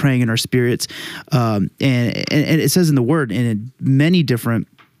important to be praying in our spirits. And it says in the Word and in many different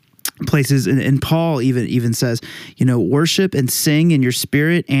places, and Paul even says, worship and sing in your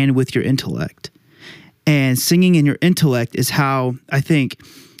spirit and with your intellect. And singing in your intellect is how I think,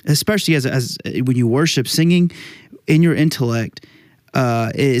 especially as when you worship, singing in your intellect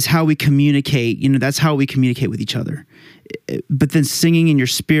is how we communicate. That's how we communicate with each other. But then singing in your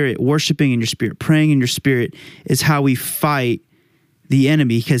spirit, worshiping in your spirit, praying in your spirit is how we fight the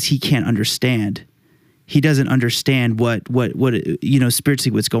enemy, because he can't understand. He doesn't understand what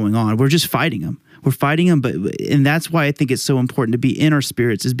spiritually what's going on. We're just fighting him. We're fighting him, and that's why I think it's so important to be in our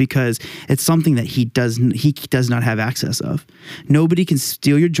spirits, is because it's something that he does not have access of. Nobody can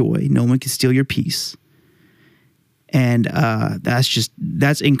steal your joy. No one can steal your peace. And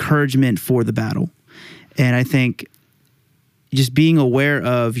that's encouragement for the battle. And I think just being aware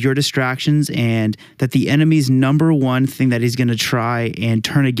of your distractions, and that the enemy's number one thing that he's going to try and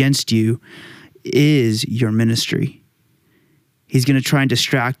turn against you is your ministry. He's going to try and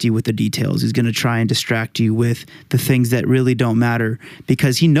distract you with the details. He's going to try and distract you with the things that really don't matter,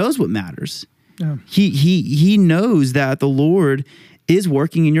 because he knows what matters. Yeah. He knows that the Lord is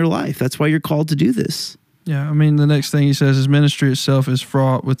working in your life. That's why you're called to do this. Yeah, I mean, the next thing he says is ministry itself is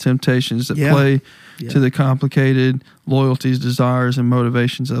fraught with temptations that play to the complicated loyalties, desires, and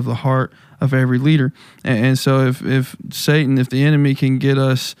motivations of the heart of every leader. And so if Satan, if the enemy can get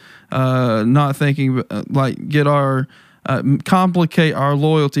us not thinking, get our complicate our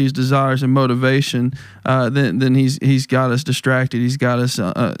loyalties, desires, and motivation, then he's got us distracted. He's got us.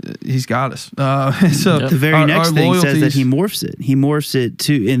 So the very next thing says that he morphs it. He morphs it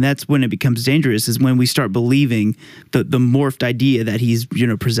too, and that's when it becomes dangerous. Is when we start believing the morphed idea that he's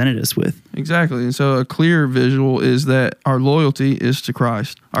presented us with. Exactly, and so a clear visual is that our loyalty is to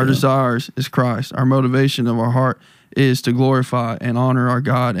Christ. Our desires is Christ. Our motivation of our heart is to glorify and honor our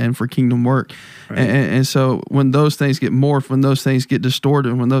God and for kingdom work. Right. And so when those things get morphed, when those things get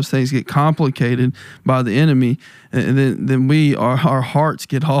distorted, when those things get complicated by the enemy, then our hearts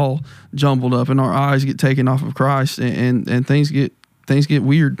get all jumbled up and our eyes get taken off of Christ, and things get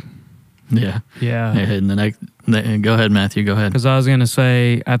weird. Yeah. And go ahead, Matthew. Go ahead. Because I was going to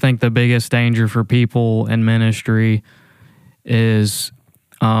say, I think the biggest danger for people in ministry is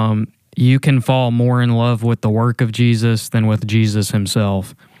you can fall more in love with the work of Jesus than with Jesus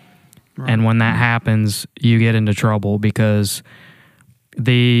himself. Right. And when that happens, you get into trouble, because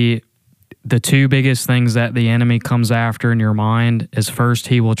the two biggest things that the enemy comes after in your mind is, first,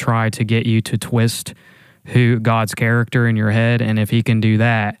 he will try to get you to twist God's character in your head. And if he can do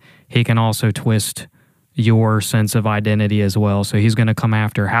that, he can also twist your sense of identity as well. So he's going to come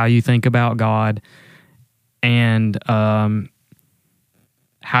after how you think about God and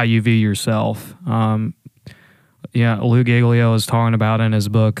how you view yourself. Lou Giglio is talking about in his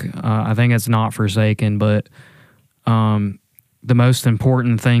book, I think it's Not Forsaken, but the most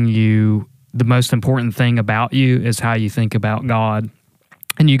important thing about you is how you think about God.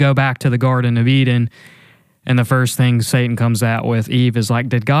 And you go back to the Garden of Eden, and the first thing Satan comes out with Eve is like,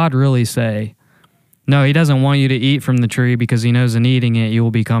 did God really say? No, he doesn't want you to eat from the tree, because he knows in eating it you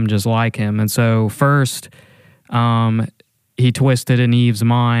will become just like him. And so first, he twisted in Eve's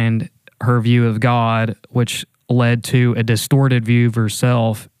mind her view of God, which led to a distorted view of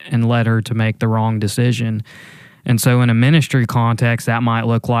herself and led her to make the wrong decision. And so in a ministry context, that might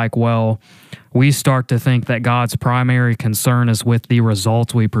look like, well, we start to think that God's primary concern is with the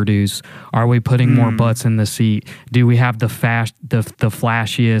results we produce. Are we putting more butts in the seat? Do we have the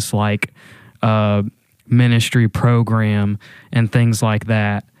flashiest like ministry program and things like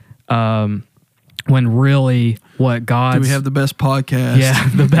that? When really what God's... Do we have the best podcast? Yeah,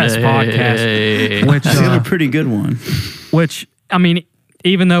 the best podcast. Which That's the other pretty good one. Which, I mean,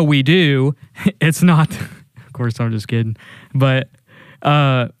 even though we do, it's not... Of course, I'm just kidding. But,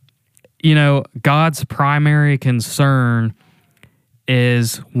 you know, God's primary concern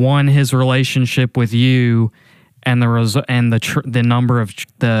is, one, his relationship with you and the number of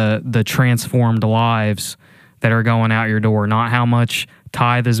the transformed lives that are going out your door, not how much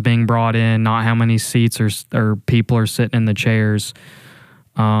tithe is being brought in, not how many seats or people are sitting in the chairs.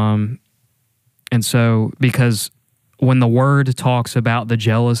 And so, because when the word talks about the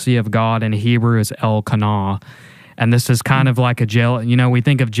jealousy of God in Hebrew is Elkanah, and this is kind of like we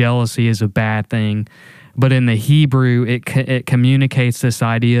think of jealousy as a bad thing, but in the Hebrew, it communicates this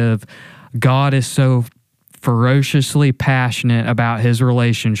idea of God is so ferociously passionate about his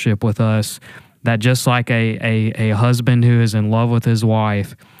relationship with us that just like a husband who is in love with his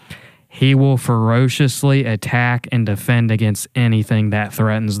wife, he will ferociously attack and defend against anything that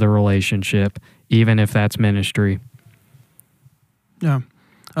threatens the relationship, even if that's ministry. Yeah.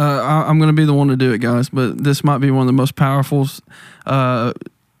 I'm going to be the one to do it, guys, but this might be one of the most powerful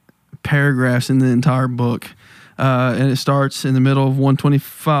paragraphs in the entire book. And it starts in the middle of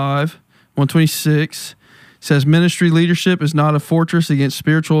 126. It says, ministry leadership is not a fortress against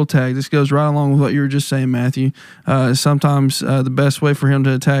spiritual attack. This goes right along with what you were just saying, Matthew. Sometimes the best way for him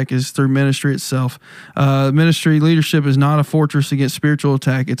to attack is through ministry itself. Ministry leadership is not a fortress against spiritual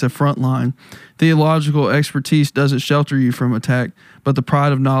attack. It's a front line. Theological expertise doesn't shelter you from attack, but the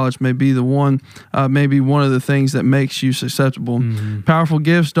pride of knowledge may be one of the things that makes you susceptible. Mm-hmm. Powerful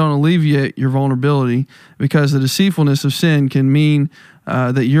gifts don't alleviate your vulnerability, because the deceitfulness of sin can mean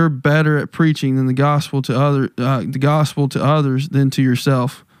that you're better at preaching than the gospel to others than to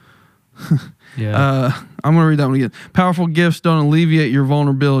yourself. Yeah. I'm going to read that one again. Powerful gifts don't alleviate your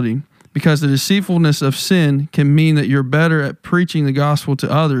vulnerability, because the deceitfulness of sin can mean that you're better at preaching the gospel to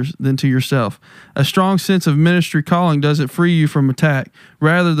others than to yourself. A strong sense of ministry calling doesn't free you from attack.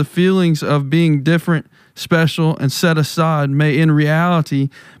 Rather, the feelings of being different, special, and set aside may in reality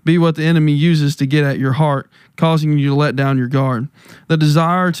be what the enemy uses to get at your heart, causing you to let down your guard. The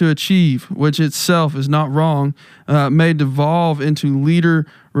desire to achieve, which itself is not wrong, may devolve into leader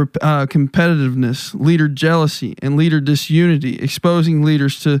competitiveness, leader jealousy, and leader disunity, exposing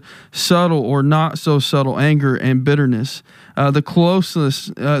leaders to subtle or not so subtle anger and bitterness. The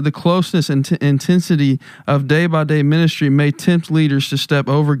closeness and intensity of day-by-day ministry may tempt leaders to step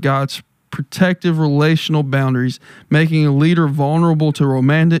over God's protective relational boundaries, making a leader vulnerable to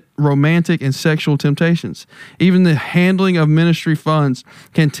romantic and sexual temptations. Even the handling of ministry funds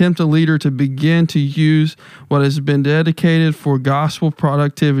can tempt a leader to begin to use what has been dedicated for gospel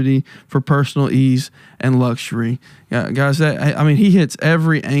productivity for personal ease and luxury. Guys, he hits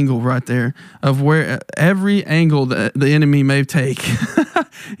every angle right there of every angle that the enemy may take.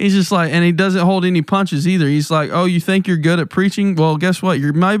 He's just like, and he doesn't hold any punches either. He's like, oh, you think you're good at preaching? Well, guess what?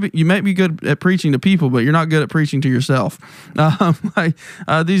 You might be good at preaching to people, but you're not good at preaching to yourself.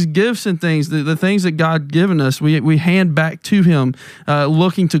 These gifts and things, the things that God given us, we hand back to him,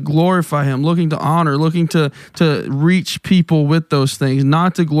 looking to glorify him, looking to honor, looking to reach people with those things,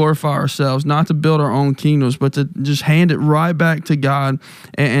 not to glorify ourselves, not to build our own kingdoms, but to just hand it right back to God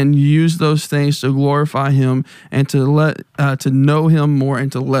and use those things to glorify him and to know him more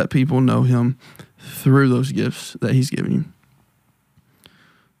and to let people know him through those gifts that he's given you.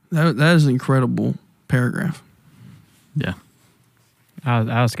 That is an incredible paragraph. Yeah. I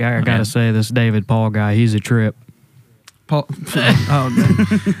got to say, this David Paul guy, he's a trip. Paul, And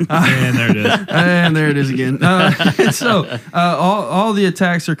there it is. And there it is again. All the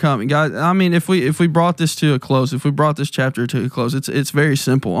attacks are coming, guys. I mean, if we brought this to a close, if we brought this chapter to a close, it's very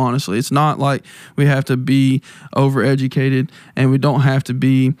simple. Honestly, it's not like we have to be overeducated, and we don't have to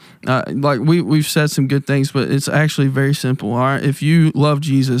be we've said some good things, but it's actually very simple. All right, if you love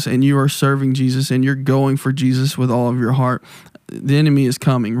Jesus and you are serving Jesus and you're going for Jesus with all of your heart, the enemy is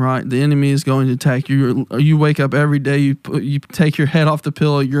coming, right? The enemy is going to attack you. You wake up every day, you take your head off the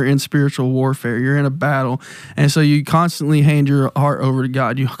pillow, you're in spiritual warfare, you're in a battle. And so you constantly hand your heart over to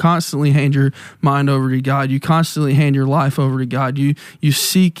God. You constantly hand your mind over to God. You constantly hand your life over to God. You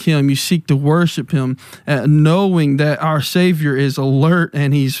seek him. You seek to worship him, knowing that our Savior is alert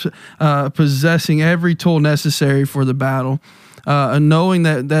and he's possessing every tool necessary for the battle. Knowing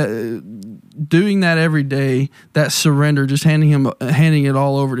that doing that every day, that surrender, just handing it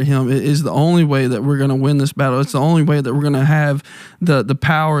all over to him, is the only way that we're going to win this battle. It's the only way that we're going to have the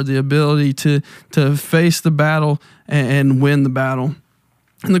power, the ability to face the battle and win the battle.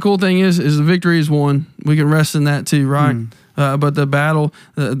 And the cool thing is the victory is won. We can rest in that too, right? But the battle,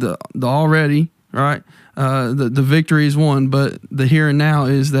 the already, right? The victory is won, but the here and now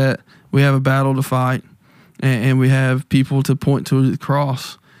is that we have a battle to fight, and we have people to point to the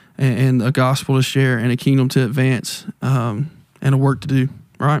cross, and a gospel to share, and a kingdom to advance, and a work to do,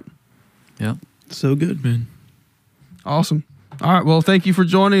 right? Yeah. So good. Man. Awesome. All right, well, thank you for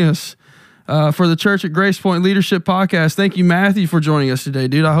joining us for the Church at Grace Point Leadership Podcast. Thank you, Matthew, for joining us today,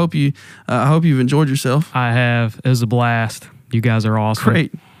 dude. I hope you've enjoyed yourself. I have. It was a blast. You guys are awesome.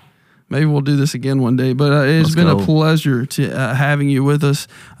 Great. Maybe we'll do this again one day, but it's been a pleasure to having you with us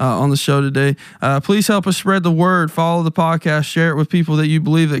on the show today. Please help us spread the word. Follow the podcast. Share it with people that you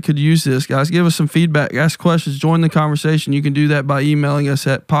believe that could use this. Guys, give us some feedback. Ask questions. Join the conversation. You can do that by emailing us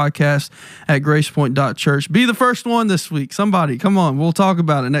at podcast@gracepoint.church. Be the first one this week. Somebody, come on. We'll talk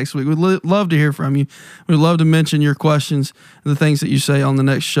about it next week. We'd love to hear from you. We'd love to mention your questions and the things that you say on the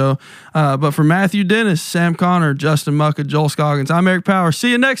next show. But for Matthew Dennis, Sam Connor, Justin Mucka, Joel Scoggins, I'm Eric Powers.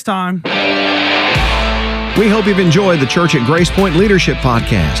 See you next time. We hope you've enjoyed the Church at Grace Point Leadership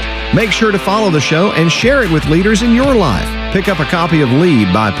Podcast. Make sure to follow the show and share it with leaders in your life. Pick up a copy of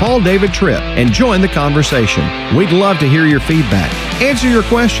Lead by Paul David Tripp and join the conversation. We'd love to hear your feedback, answer your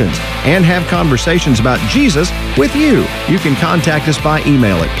questions, and have conversations about Jesus with you. You can contact us by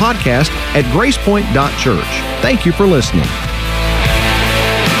email at podcast@gracepoint.church. Thank you for listening.